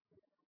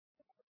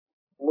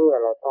เมื่อ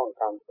เราต้อง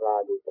การปลา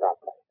อยู่ตราบ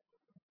ใด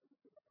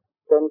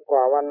จนก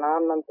ว่าว่าน้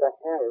ำนั้นจะ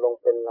แห้งลง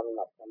เป็นลำ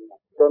ดับ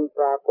จนป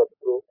รากฏ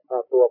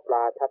ตัวปล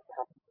าชั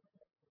ด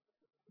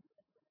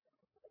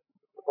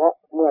เพราะ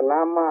เมื่อน้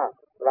ำมาก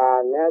ปลา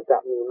เนี้ยจะ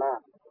มีมาก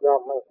ย่อ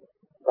มไม่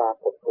ปรา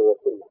กฏตัว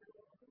ขึ้น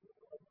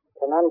ฉ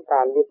ะนั้นก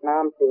ารวิทย์น้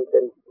ำจึงเป็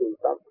นสิ่ง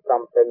จ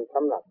ำเป็นส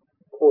ำหรับ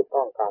ผู้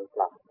ต้องการป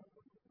ลา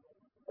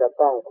จะ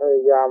ต้องพย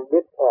ายามวิ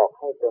ทย์ออก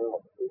ให้จนหม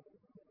ดที่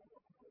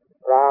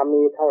ปลา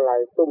มีเท่าไร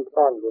ซุ่ม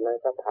ซ่อนอยู่ใน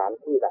สถาน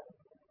ที่ใด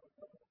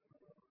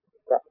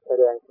จะแส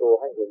ดงตัว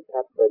ให้เห็น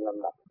ชัดเป็นล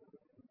ำดับ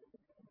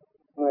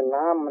เมื่อ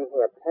น้ำมันเ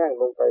หือดแห้ง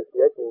ลงไปเสี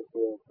ยจ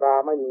ริงๆปลา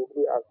ไม่มี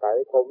ที่อาศัย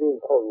ก็วิ่ง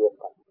เข้ารวม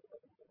กัน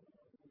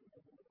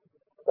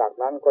จาก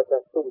นั้นก็จะ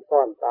ซุ่มซ่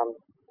อนตาม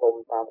ตม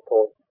ตามโคล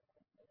น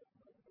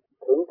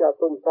ถึงจะ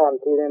ซุ่มซ่อน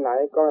ที่ไหน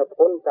ๆก็ไม่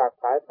พ้นจาก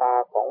สายตา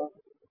ของ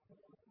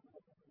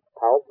เ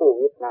ขาผู้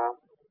วิทย์น้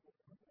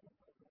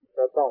ำจ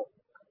ะต้อง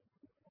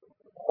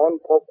ค้น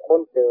พบค้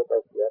นเจอไป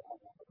เสียทั้ง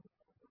นั้น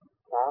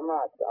สามา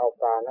รถจะเอา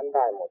ปลานั้นไ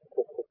ด้หมด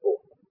ทุกตัว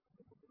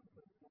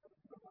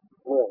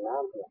เมื่อน้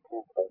ำเหือดแห้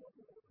งไป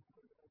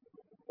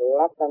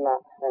ลักษณะ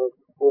แห่ง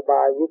อุบ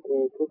ายวิธี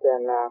พิจาร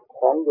ณาข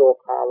องโย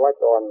คาว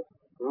จร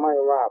ไม่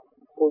ว่า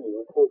ผู้หญิง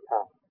ผู้ช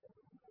าย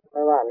ไ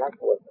ม่ว่านัก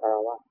บวชคฤ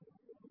หัสถ์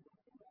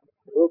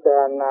พิจาร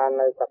ณาใ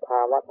นสภ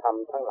าวธรรม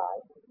ทั้งหลาย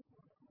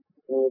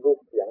มีรูป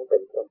เสียงเป็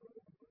นต้น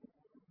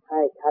ใ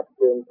ห้ชัดเ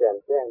จนแจ่ม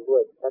แจ้งด้ว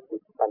ยสติ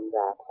ปัญญ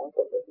าของต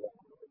นเอง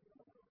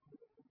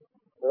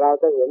เรา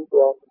จะเห็นตั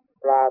ว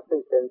ปลาซึ่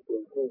งเป็นสิ่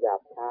งที่หยา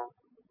บช้า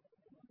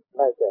ไ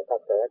ด้แก่กระ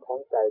แสของ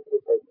ใจที่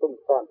ไปซุ่ม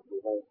ซ่อนอ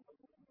ยู่ใน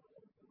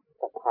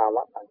สภาว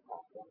ะต่า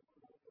ง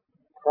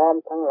ๆพร้อม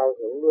ทั้งเรา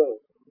เห็นเรื่อง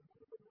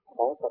ข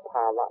องสภ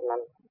าวะนั้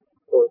น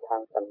โดยทา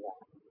งปัญญา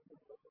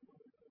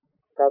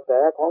กระแส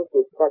ของ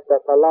จิตก็จะ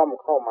ตะล่อม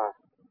เข้ามา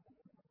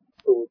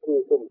สู่ที่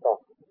ซุ่มซ่อน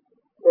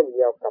เช่นเ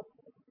ดียวกับ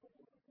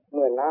เ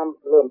มื่อน้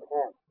ำเริ่มแ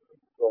ห้ง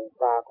ลง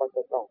ปลาก็จ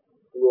ะต้อง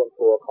รวม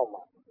ตัวเข้าม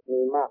ามี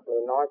มากมี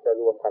น้อยจะ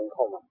รวมกันเ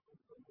ข้ามา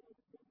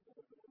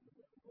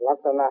ลัก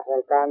ษณะแห่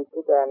งการ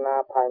พิจารณา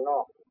ภายนอ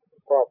ก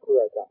ก็เพื่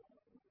อจะ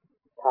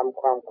ทำ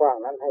ความกว้าง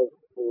นั้นให้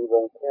มีว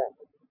งแคบ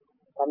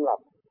สำหรับ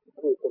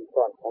ที่ซุ่ม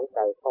ซ่อนของใจ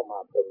เข้ามา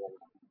เป็นอย่าง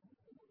นั้น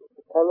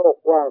ถ้าโลก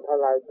กว้างเท่า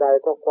ไรใจ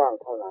ก็กว้าง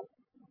เท่านั้น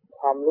ค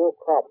วามรู้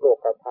ครอบโลก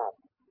ธาตุ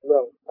เรื่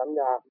องสัญ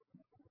ญา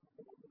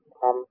ค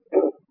วาม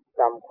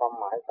จำความ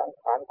หมายสัง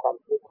ขารความ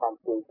คิดความ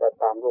ปรุงไป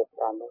ตามโลก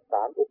ตามสงส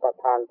ารอุป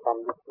ทานความ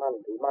ยึดมั่น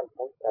ถือมั่นข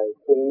องใจ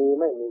จึงมี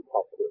ไม่มีข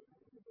อบเขต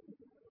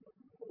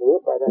ถือ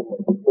ไปได้หมด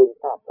ปุณ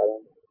ทราบไป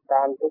ก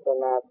ารพิจา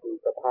รณาสิ่ง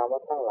สภาวะ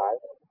ทั้งหลาย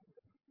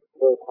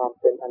โดยความ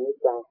เป็นอนิจ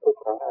จังทุก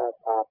ขังอนัต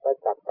ตาประ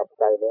จักษ์กับ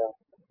ใจแล้ว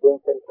จึง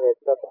เป็นเห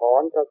ตุจะถอ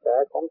นกระแส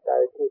ของใจ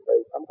ที่ไป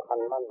สำคัญ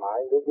มั่นหมาย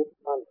หรือยึด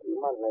มั่นถือ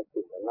มั่นใน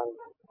สิ่งนั้น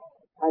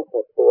ให้ห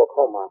ดตัวเ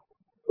ข้ามา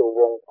สู่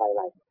วงภายใ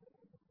น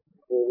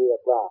ที่เรีย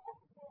กว่า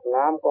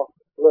น้ำก็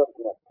เริ่มเ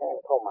หือดแห้ง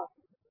เข้ามา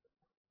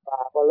ปล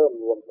าก็เริ่ม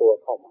รวมตัว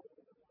เข้ามา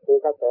คือ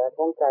กระแสข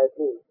องใจ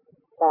ที่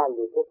ซ่านอ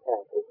ยู่ทุกแห่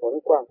งทุกหน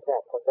กว้างแค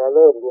บก็จะเ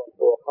ริ่มรวม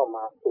ตัวเข้าม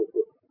าสู่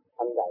จุด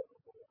อันใด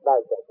ได้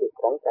แก่จุด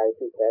ของใจ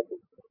ที่แท้จริ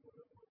ง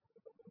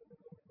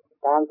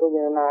การพิจ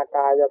ารณาก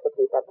ายส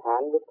ติปัฏฐา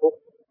นทุก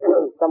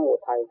สมุ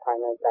ทัยภาย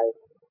ในใจ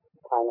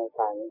ภายใน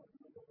กายนี้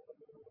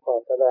ก็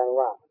แสดง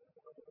ว่า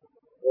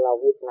เรา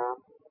วิทย์น้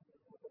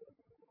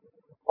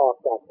ำออก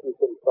จากที่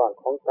ซุ่มซ่อน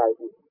ของใจ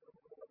อีก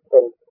เป็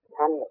น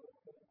ชั้นหนึ่ง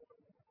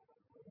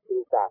ที่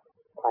จาก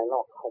ภายน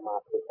อกเข้ามา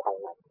สู่ภาย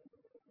ใน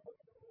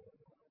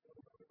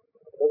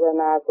พิจาร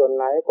ณาส่วนไ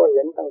หนก็เ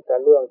ห็นตั้งแต่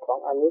เรื่องของ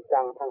อนิจ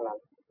จังทั้งนั้น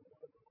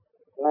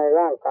ใน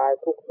ร่างกาย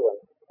ทุกส่วน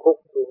ทุก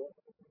ชิ้น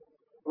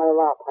ไม่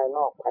ว่าภายน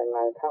อกภายใน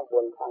ข้างบ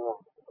นข้างล่า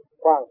ง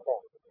กว้างแค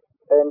บ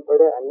เต็มไป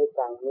ด้วยอนิจ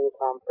จังมีค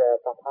วามแปร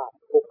สภาพ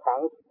ทุกครั้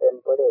งเต็ม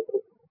ไปด้วยทุ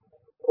ก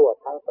ทั่ว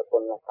ทั้งสกุ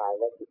ลกาย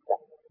และจิตใจ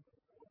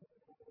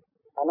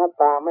อนัต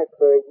ตาไม่เค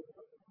ย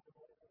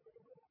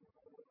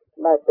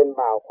ได้เป็น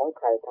บ่าวของ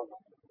ใครทั้ง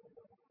นั้น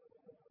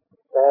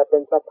แต่เป็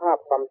นสภาพ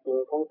ความจริง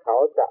ของเขา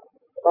จะ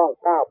ต้อง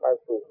ก้าวไป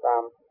สู่ตา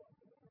ม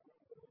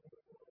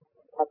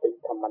คติ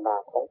ธรรมดา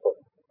ของตน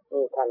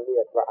นี่ท่านเรี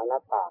ยกว่าอนั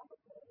ตตา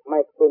ไม่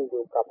ขึ้นอ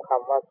ยู่กับค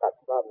ำว่าสัต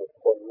ว์ว่าบุค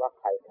คลว่า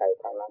ใคร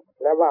ๆทั้งนั้น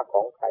และว่าข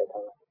องใคร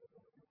ทั้งนั้น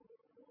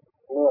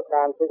เมื่อก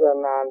ารพิจาร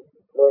ณา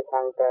โดยท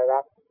างไตรลั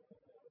กษณ์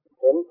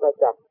เห็นประ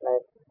จักษ์ใน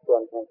ส่ว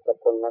นแห่งส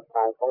กุลก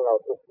ายของเรา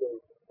ทุกสิ่ง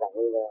อย่าง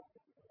นี้แล้ว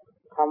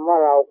คำว่า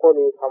เราก็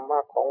ดีคำว่า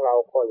ของเรา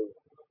ก็ดี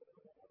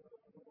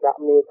จะ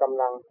มีก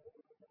ำลัง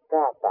ก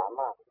ล้าสาม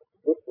ารถ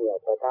ยึดเหนี่ยว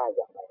ไปได้อ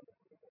ย่างไร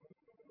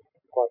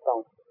ก็ต้อง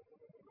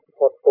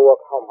กดตัว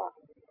เข้ามา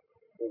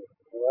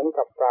เหมือน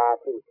กับปลา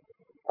ที่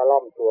ตะล่อ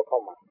มตัวเข้า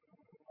มา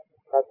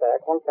กระแส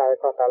ของใจ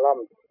ก็ตะล่อม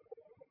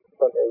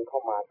ตนเองเข้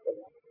ามาเป็น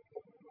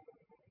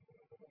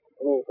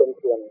นี่เป็นเ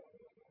พียง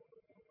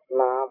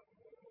น้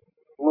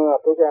ำเมื่อ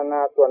พิจารณ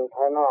าส่วนภ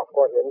ายนอก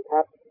ก็เห็น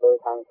ชัดโดย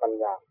ทางปัญ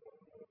ญา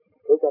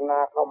พิจารณา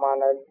เข้ามา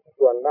ใน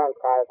ส่วนร่าง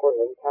กายก็เ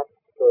ห็นชัด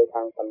โดยท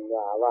างปัญญ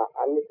าว่าอ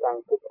นิจจัง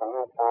ทุกขังอ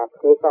นัตตา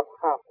คือสภ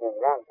าพแห่ง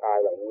ร่างกาย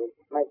เหล่านี้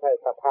ไม่ใช่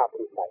สภาพ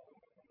ที่ใด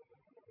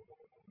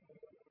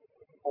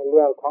เ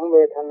รื่องของเว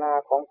ทนา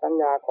ของสัญ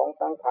ญาของ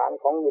สังขาร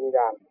ของวิญญ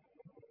าณ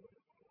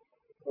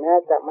แม้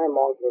จะไม่ม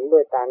องเห็นด้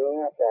วยตาเนื้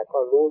อแต่ก็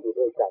รู้อยู่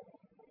ด้วยใจ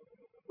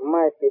ไ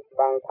ม่ปิด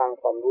บังทาง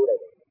ความรู้ใด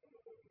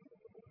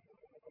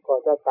ก็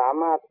จะสา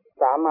ม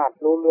ารถ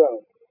รู้เรื่อง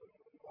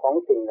ข ของ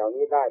สิ่งเหล่า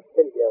นี้ได้เ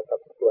ช่นเดียวกับ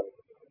ส่วน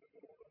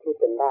ที่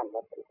เป็นด้าน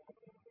วัตถุ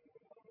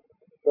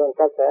ส่วน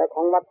กระแสข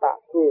องวัฏฏะ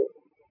ที่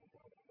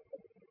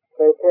เค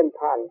ยเพ่น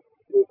พ่าน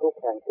อยู่ทุก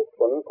แห่งทุกห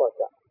นก็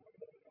จะ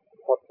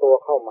หดตัว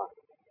เข้ามา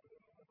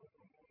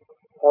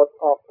หด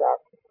ออกจาก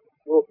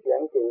รูปเสีย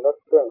งกลิ่นรส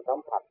เครื่องสัม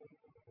ผัส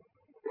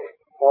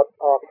หด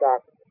ออกจาก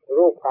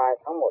รูปกาย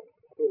ทั้งหมด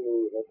ที่มี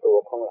ในตัว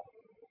ของเรา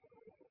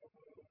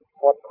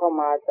หดเข้า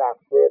มาจาก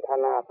เวท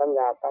นาสัญญ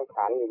าสังข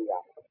ารวิญญ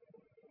าณ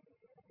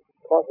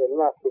เพราะเห็น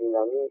ว่าสิ่งเห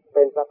ล่านี้เ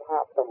ป็นสภา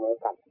พเสมอ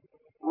กัน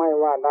ไม่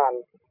ว่าด้าน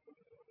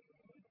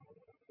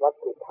วัต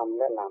ถุธรรม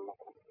และนาม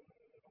ธรรม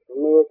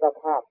มีส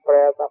ภาพแปร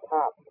สภ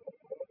าพ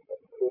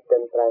ที่เป็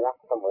นไตรลักษ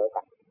ณ์เสมอ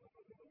กัน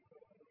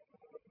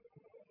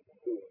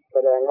แส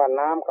ดงว่า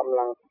น้ำกำ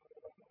ลัง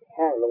แ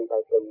ห้งลงไป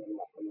เป็นลำ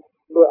ดับ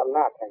ด้วยอำน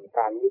าจแห่งก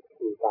ารวิ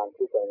ธีการ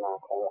พิจารณา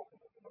ของเรา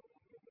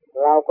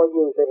เราก็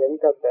ยิ่งจะเห็น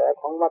กระแส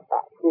ของวัฏฏ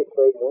ะที่เค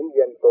ยหมุนเ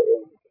วียนตัวเอ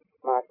ง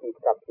มากี่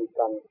กับกี่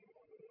กัน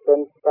จน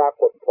ปรา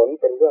กฏผล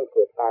เป็นเรื่องเ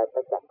กิดตายปร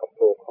ะจักษ์กับ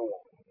ตัวของเร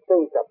าซึ่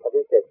งจะป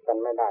ฏิเสธกัน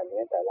ไม่ได้แ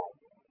ม้แต่ไร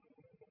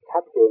ชั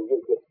ดเจนยิ่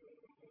งขึ้น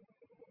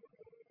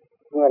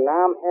เมื่อน้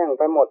ำแห้งไ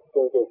ปหมดจ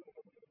ริง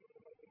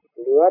ๆ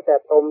เหลือแต่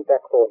ตมแต่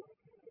โคลน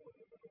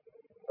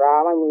ปลา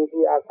ไม่มี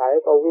ที่อาศัย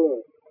ก็วิ่ง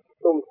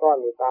ซุ่มซ่อน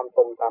อยู่ตามต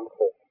มตามโค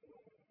ลน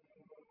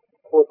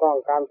ผู้ต้อง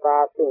การปลา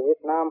ซึ่งยึด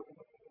น้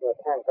ำเมื่อ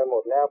แห้งไปหม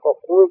ดแล้วก็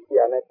คุ้ยเกี่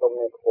ยในตม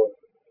ในโคลน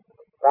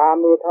ปลา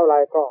มีเท่าไร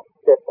ก็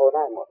เก็บเอาไ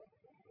ด้หมด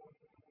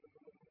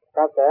ก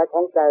ระแสข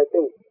องใจ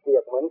ซึ่งเปรีย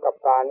บเหมือนกับ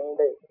ปลานี้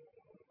ได้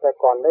แต่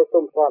ก่อนได้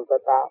ซุ่มซ่อนไป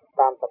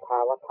ตามสภา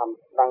วธรรม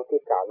ดังที่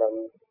กล่าวแล้ว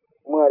นี้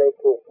เมื่อได้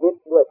ถูกยึด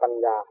ด้วยปัญ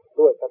ญา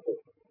ด้วยสติ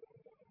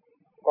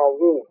ก็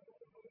วิ่ง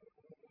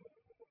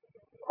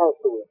เข้า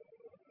สู่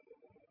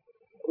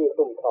ที่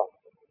ซุ่มซ่อน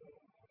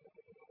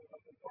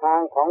ทา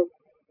งของ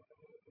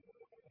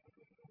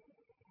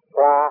ป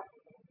ลา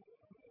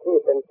ที่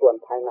เป็นส่วน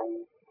ภายใน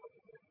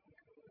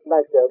ได้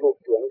เจอรูป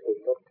เสียงกลิ่น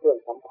รสเครื่อง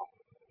สัมผัส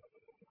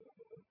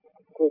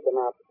ที่จะม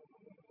า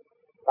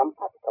สัม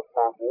ผัสกับต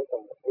าหูจ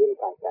มูกลิ้น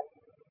กายใจ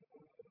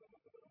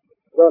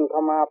ย่นเข้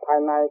ามาภาย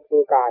ในคื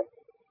อกาย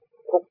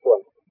ทุกส่วน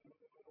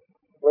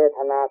เวท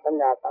นาสัญ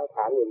ญาสังข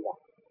ารวิญญาณ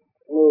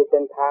นี่เป็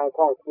นทาง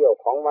ท่องเที่ยว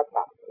ของวัฏฏ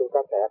ะคือก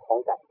ระแสของ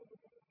ใจ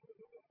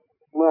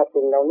เมื่อ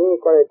สิ่งเหล่านี้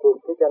ก็ได้ถูก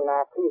พิจารณา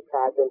คลี่คล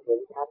ายจนเห็น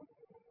ชัด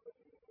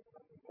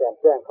แจ่ม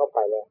แจ้งเข้าไป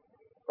แล้ว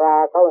ปลา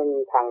เขาไม่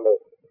มีทางเดิ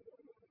น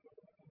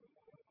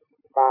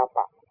ปลา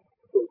ปัก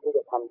สิ่งที่จ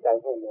ะทำใจ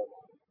ให้เมื่อย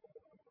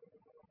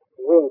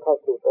วิ่งเข้า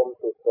สู่ตม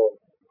สู่โซน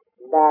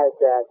ได้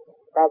แก่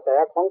กระแส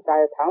ของใจ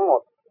ทั้งหม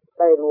ด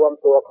ได้รวม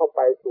ตัวเข้าไ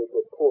ปสู่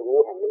จุดผู้รู้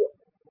แห่งเรื่อง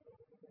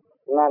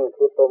นั่น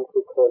คือตมคื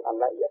อโคลนอัน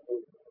ละเอียด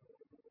นี้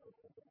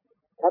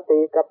สติ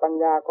กับปัญ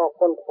ญาก็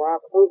ค้นคว้า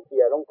คุ้ยเ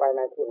กี่ยลงไปใ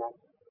นที่นั้น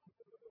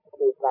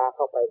คือปลาเ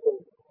ข้าไปซุ่ม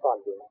ซ่อน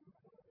อยู่นั้น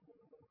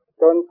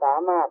จนสา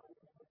มารถ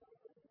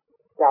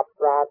จับ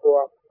ปลาตัว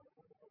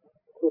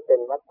ที่เป็น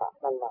วัฏฏะ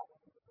นั่นได้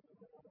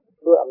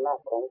ด้วยอำนาจ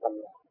ของปัญ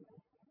ญา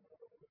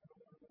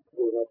อ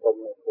ยู่ในตม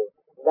ในโคลน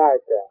ได้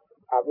แก่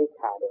อวิชช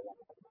าโดยนั้น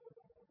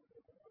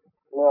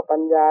เมื่อปั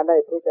ญญาได้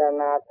พิจาร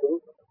ณาถึง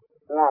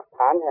รากฐ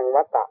านแห่ง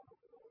วัฏฏะ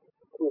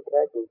ที่แ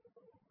ท้จริง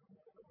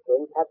เห็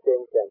นชัดเจน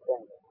แจ่มแจ้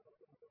ง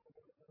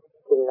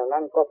สิ่งเหล่า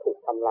นั้นก็ถูก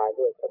ทำลาย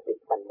ด้วยสติ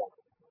ปัญญา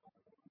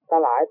ส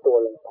ลายตัว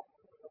ลงไป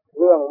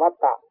เรื่องวัฏ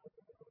ฏะ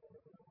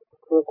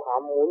คือควา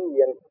มหมุนเ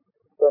วียน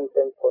จนเ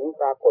ป็นผล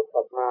ปรากฏอ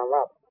อกมาว่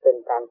าเป็น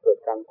การเกิด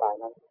การตาย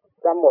นั้น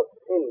จะหมด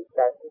สิ้นจ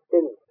ะ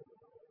สิ้น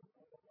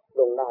ล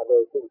งได้โด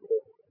ยสิ้นเชิ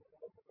ง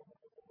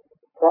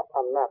เพราะอ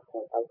ำนาจแ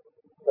ห่ง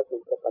สติ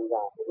ปัญญ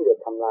าที่ได้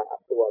ทำลายอ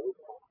ตัววิช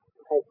ชา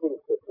ให้สิ้น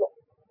สุดลง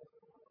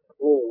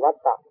นี่วัฏ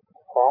ฏะ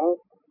ของ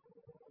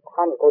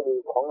ท่านก็ดี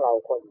ของเรา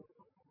ก็ดี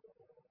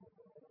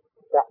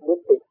จะยุ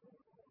ติ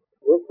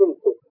หรือสิ้น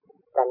สุด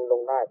กันล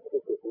งได้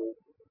ที่จุดนี้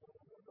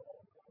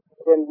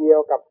เช่นเดียว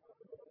กับ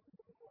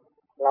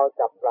เรา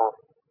จับปลา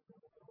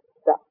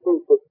จะสิ้น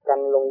สุดกัน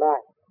ลงได้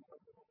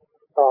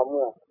ต่อเ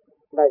มื่อ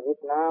ได้ยึด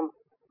น้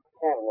ำ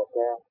แห้งหมด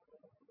แล้ว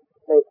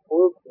ได้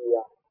คุ้ยเกี่ย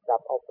จั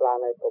บเอาปลา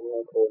ในตมใน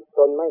โคลนจ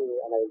นไม่มี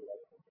อะไรเหลือ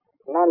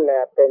นั่นแหละ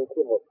เป็น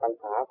ที่หมดปัญ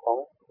หาของ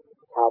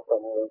ชาวประ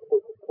มง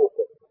ผู้เ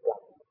ก็บปลา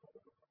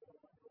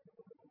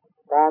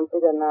การพิ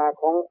จารณา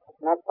ของ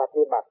นักป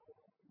ฏิบัติ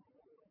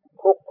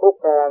ทุก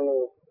กรณี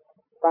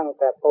ตั้ง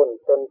แต่ต้น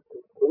จน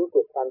ถึง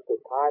จุดอันสุ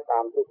ดท้ายตา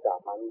มที่กล่าว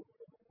มา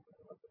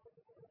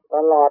ต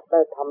ลอดไ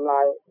ด้ทำล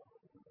าย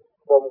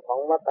ปมของ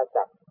วัฏ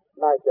จักร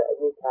ได้แก่อ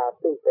วิชชา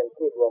ซึ่งเป็น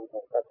ที่รวมแ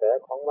ห่งกระแส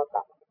ของวัฏฏ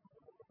ะ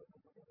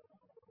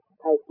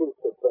ให้สิ้น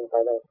สุดลงไป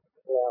เลย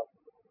แล้ว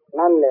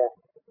นั่นแหละ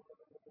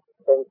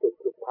เป็นจุด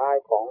สุดท้าย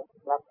ของ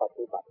นักป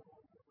ฏิบัติ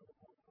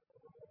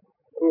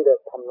ที่ได้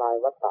ทำลาย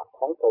วัฏฏะข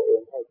องตัวเอ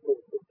งให้สิ้น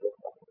สุดลง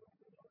ไป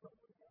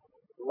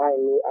ไม่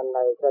มีอันใด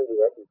จะเหลื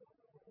ออีก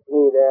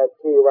นี่แหละ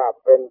ชื่อว่า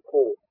เป็น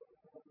ผู้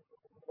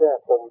แก้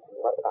ปมแห่ง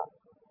วัฏฏะ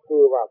ชื่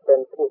อว่าเป็น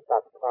ผู้ตั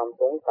ดความ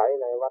สงสัย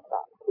ในวัฏฏ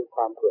ะคือค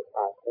วามเกิดต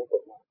ายของต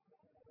น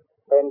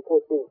เป็นผู้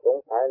สิ้นสง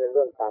สัยในเ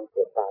รื่องการเ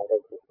กิดตายได้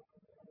จริง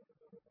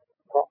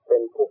เพราะเป็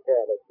นผู้แก้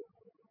ได้จริง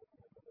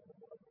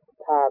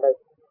ถ้าได้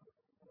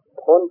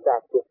พ้นจา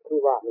กจุดที่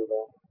ว่านี้แ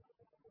ล้ว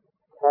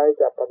ใคร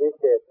จะปฏิ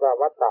เสธว่า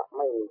วัฏฏะไ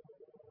ม่มี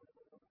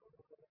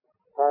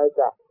ใคร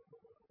จะ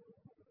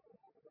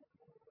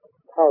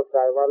เข้าใจ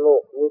ว่าโล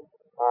กนี้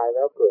ตายแ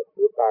ล้วเกิด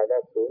ที่ตายแล้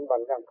วสูญวั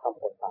นยังค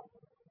ำอดตาย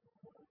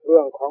เรื่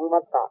องของ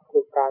วัฏฏะคื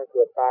อการเ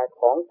กิดตาย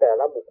ของแต่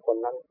ละบุคคล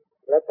นั้น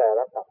และแต่ล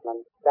ะสัตว์นั้น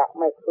จะ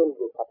ไม่ขึ้นอ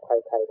ยู่กับใ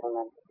ครๆทั้ง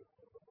นั้น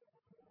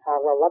หาก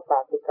ว่าวัฏฏะ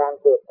คือการ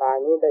เกิดตาย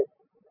นี้ได้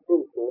สิ้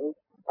นสูญ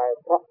ไป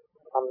เพราะ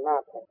อำนา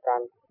จแห่งกา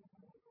ร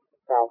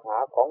กล่าวหา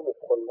ของบุค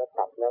คลและ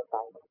สัตว์แล้วต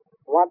าย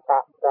วัฏฏะ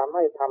จะไ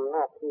ม่ทำห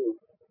น้าที่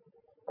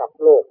กับ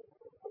โลก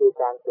คือ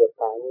การเกิด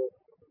ตายนี้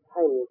ใ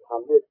ห้มีควา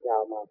มยืดยา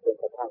วมาจน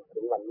กระทั่งถึ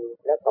งวันนี้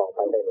และต่อไป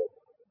ได้เลย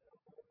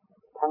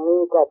ทั้ง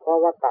นี้ก็เพราะ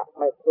วัฏฏะ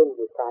ไม่ขึ้นอ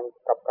ยู่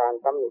กับการ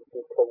ตำหนิ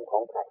ติชมขอ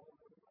งใคร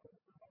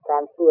กา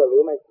รเชื่อหรื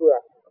อไม่เชื่อ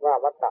ว่า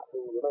วัฏฏะ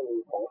มีหรือไม่มี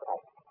ของใคร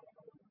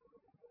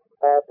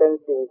แต่เป็น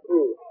สิ่ง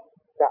ที่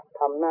จะ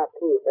ทำหน้า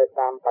ที่ไป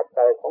ตามปัจ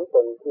จัยของต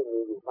นที่มี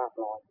อยู่มาก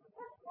น้อย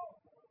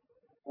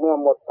เมื่อ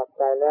หมดปัจ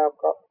จัยแล้ว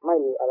ก็ไม่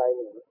มีอะไร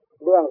หนี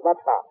เรื่องวัฏ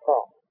ฏะก็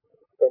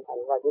เป็นอัน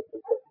ว่ายุติ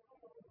ไป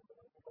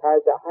ใคร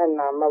จะให้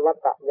นามวัฏ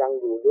ฏะยัง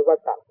อยู่หรือวัฏ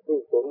ฏะที่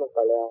สูญลงไป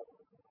แล้ว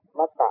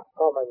วัฏฏะ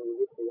ก็ไม่มี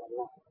วิธีอำ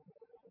นาจ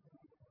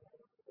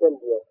เช่น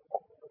เดียว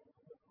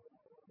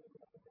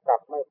กับ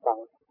ไม่ฟัง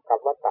กับ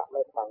วัฏฏะไ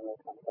ม่ฟังใน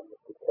คำสำนึก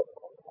ผิด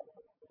ของใคร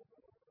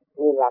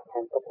นี่หลักแ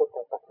ห่งพระพุทธ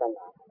ศาสน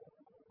า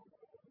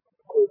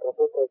คือพระ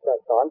พุทธเจ้า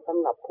สอนส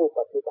ำหรับผู้ป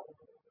ฏิบัติ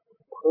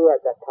เพื่อ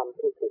จะทำ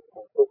ที่สุดแ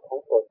ห่งทุกข์ของ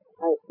ตน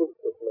ให้สิ้น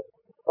สุดลง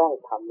ต้อง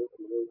ทำวิ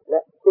ธีนี้และ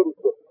สิ้น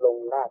สุดลง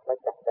หน้าประ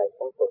จักษ์ใจข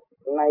องตน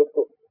ใน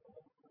จุด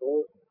นี้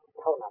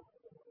เท่านั้น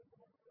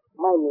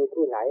ไม่มี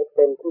ที่ไหนเ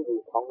ป็นที่อ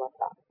ยู่ของวัฏ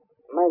ฏะ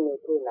ไม่มี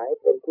ที่ไหน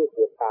เป็นที่เ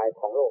กิดตาย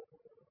ของโลก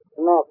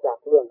นอกจาก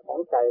เรื่องของ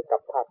ใจกั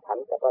บธาตุขัน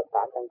ธ์จะประส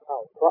านกันเข้า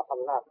เพราะอ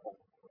ำนาจของ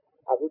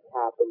อวิชช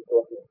าเป็นตั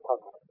วเหตุเท่า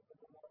นั้น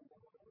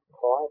ข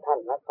อให้ท่าน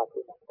นักป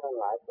ฏิบัติทั้ง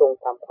หลายจง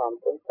ทำความ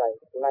สนใจ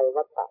ใน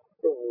วัฏฏะ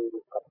ซึ่งมีอ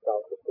ยู่กับเรา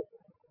ทุก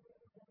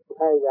ๆ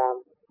พยายาม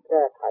แ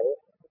ก้ไข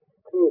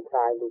คลี่คล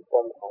ายหลุดป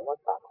มของวัฏ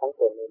ฏะของ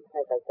ตนเองใ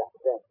ห้กระจ่าง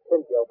แจ้งเช่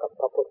นเดียวกับ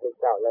พระพุทธ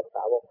เจ้าและส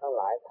าวกทั้งห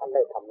ลายท่านไ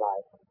ด้ทำลาย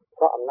เพ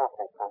ราะอำนาจแ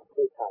ห่งการค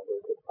ลี่คลายโดย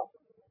ถูกต้อง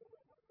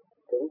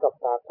ถึงกับ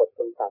ปรากฏเ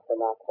ป็นศาส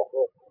นาของโล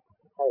ก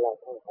ให้เรา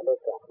ทั้งหลายได้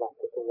กราบไหว้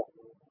ทุกวัน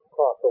นี้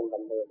ก็ทรงด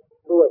ำเนิน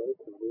ด้วยวิ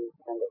ถีนี้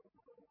นั่นเอง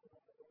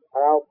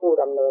เราผู้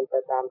ดำเนินไป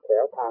ตามแถ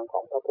วทางขอ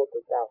งพระพุทธ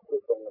เจ้าที่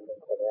ทรงดำเนิน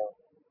ไปแล้ว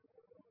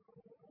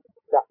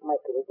จะไม่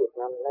ถึงจุด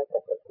นั้นและจะ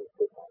ไปถึง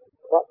จุดนั้น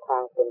เพราะทา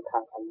งเป็นทา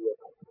งอันเดียว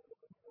กัน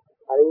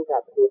อริยสั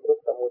จคือทุก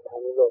ข์สมุทัย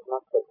นิโรธมร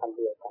รคเป็นอันเ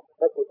ดียวกันแ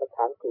ละสติปัฏฐ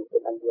านสี่เป็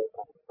นอันเดียว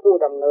กันผู้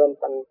ดำเนิน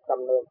ไ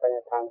ปใน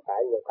ทางสา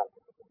ยเดียวกัน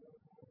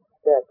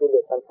แก้กิเล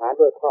สตัณหา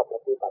ด้วยข้อป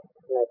ฏิบัติ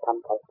ในธรรม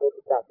ของพระพุทธ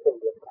เจ้าเช่น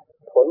เดียวกัน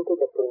ผลที่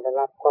จะพึงได้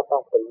รับก็ต้อ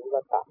งเป็นวิ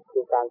วัฏฏะคื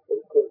อการสู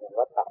ญสิ้นแห่ง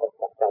วัฏฏะออก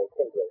จากใจเ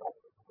ช่นเดียวกัน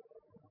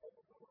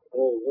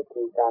นี่วิ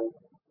ธีการ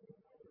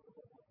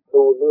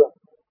ดูเรื่อง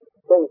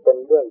ซึ่งเป็น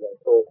เรื่องใหญ่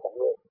โตของ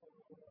โลก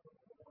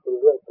คือ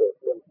เรื่องเกิด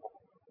เรื่องตาย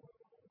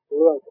เ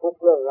รื่องทุกข์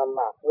เรื่องลำ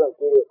บากเรื่อง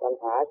กิเลสตัณ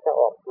หาจะ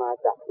ออกมา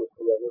จากจุดเ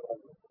ดียวนี้เท่า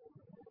นั้น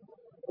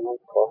ฉะนั้น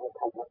ขอให้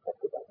ท่านนักป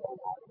ฏิบัติทั้ง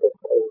หลายเป็น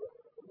เอง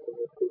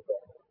ที่จะ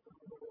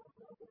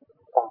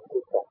ตาม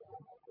ที่จะ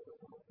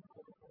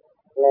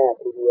แน่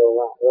ทีเดียว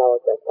ว่าเรา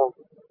จะต้อง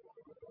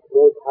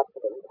รู้ชัด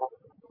เห็นชัด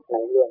ใน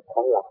เรื่องข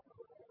องหลัก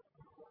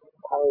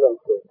ทั้งเรื่อง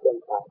เกิดเรื่อง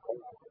ตายของ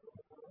เรา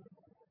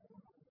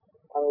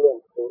ทั้งเรื่อง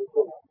สูญ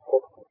สิ้นภ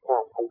พชา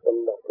ติอันเป็น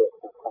แบบเกิด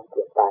จากความเ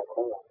กิดตายข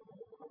องเรา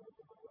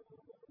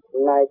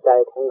ในใจ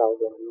ของเรา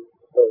อย่างนี้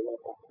โดยไม่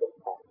ต้องสง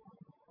สัย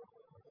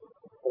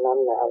ฉะนั้น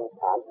ในอว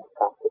สานของ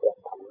การปฏิบั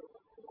ติธรรม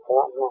เพรา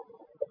ะอำนาจ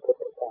พระพุท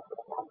ธเจ้าป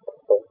ระทานประ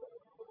สงค์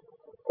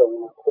จง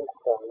มาคุ้ม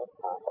ครองรัก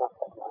ษาพระ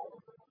ทั้งหลาย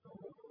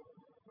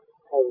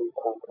ให้มี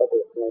ความสะด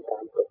วกในกา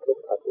รประพฤ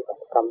ติปฏิบั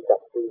ติกรรมจั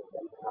ดดี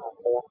สัญญาอา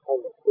สวะให้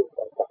หมดสิ้นไป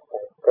จากใจ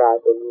กลาย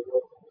เป็นนิพพ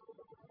าน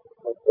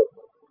ไม่เกิด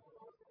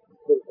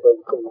ขึ้นเพิ่ม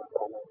ขึ้นมาภ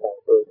ายในใจ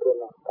โดยทั่ว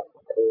หน้ากัน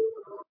เถิ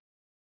ด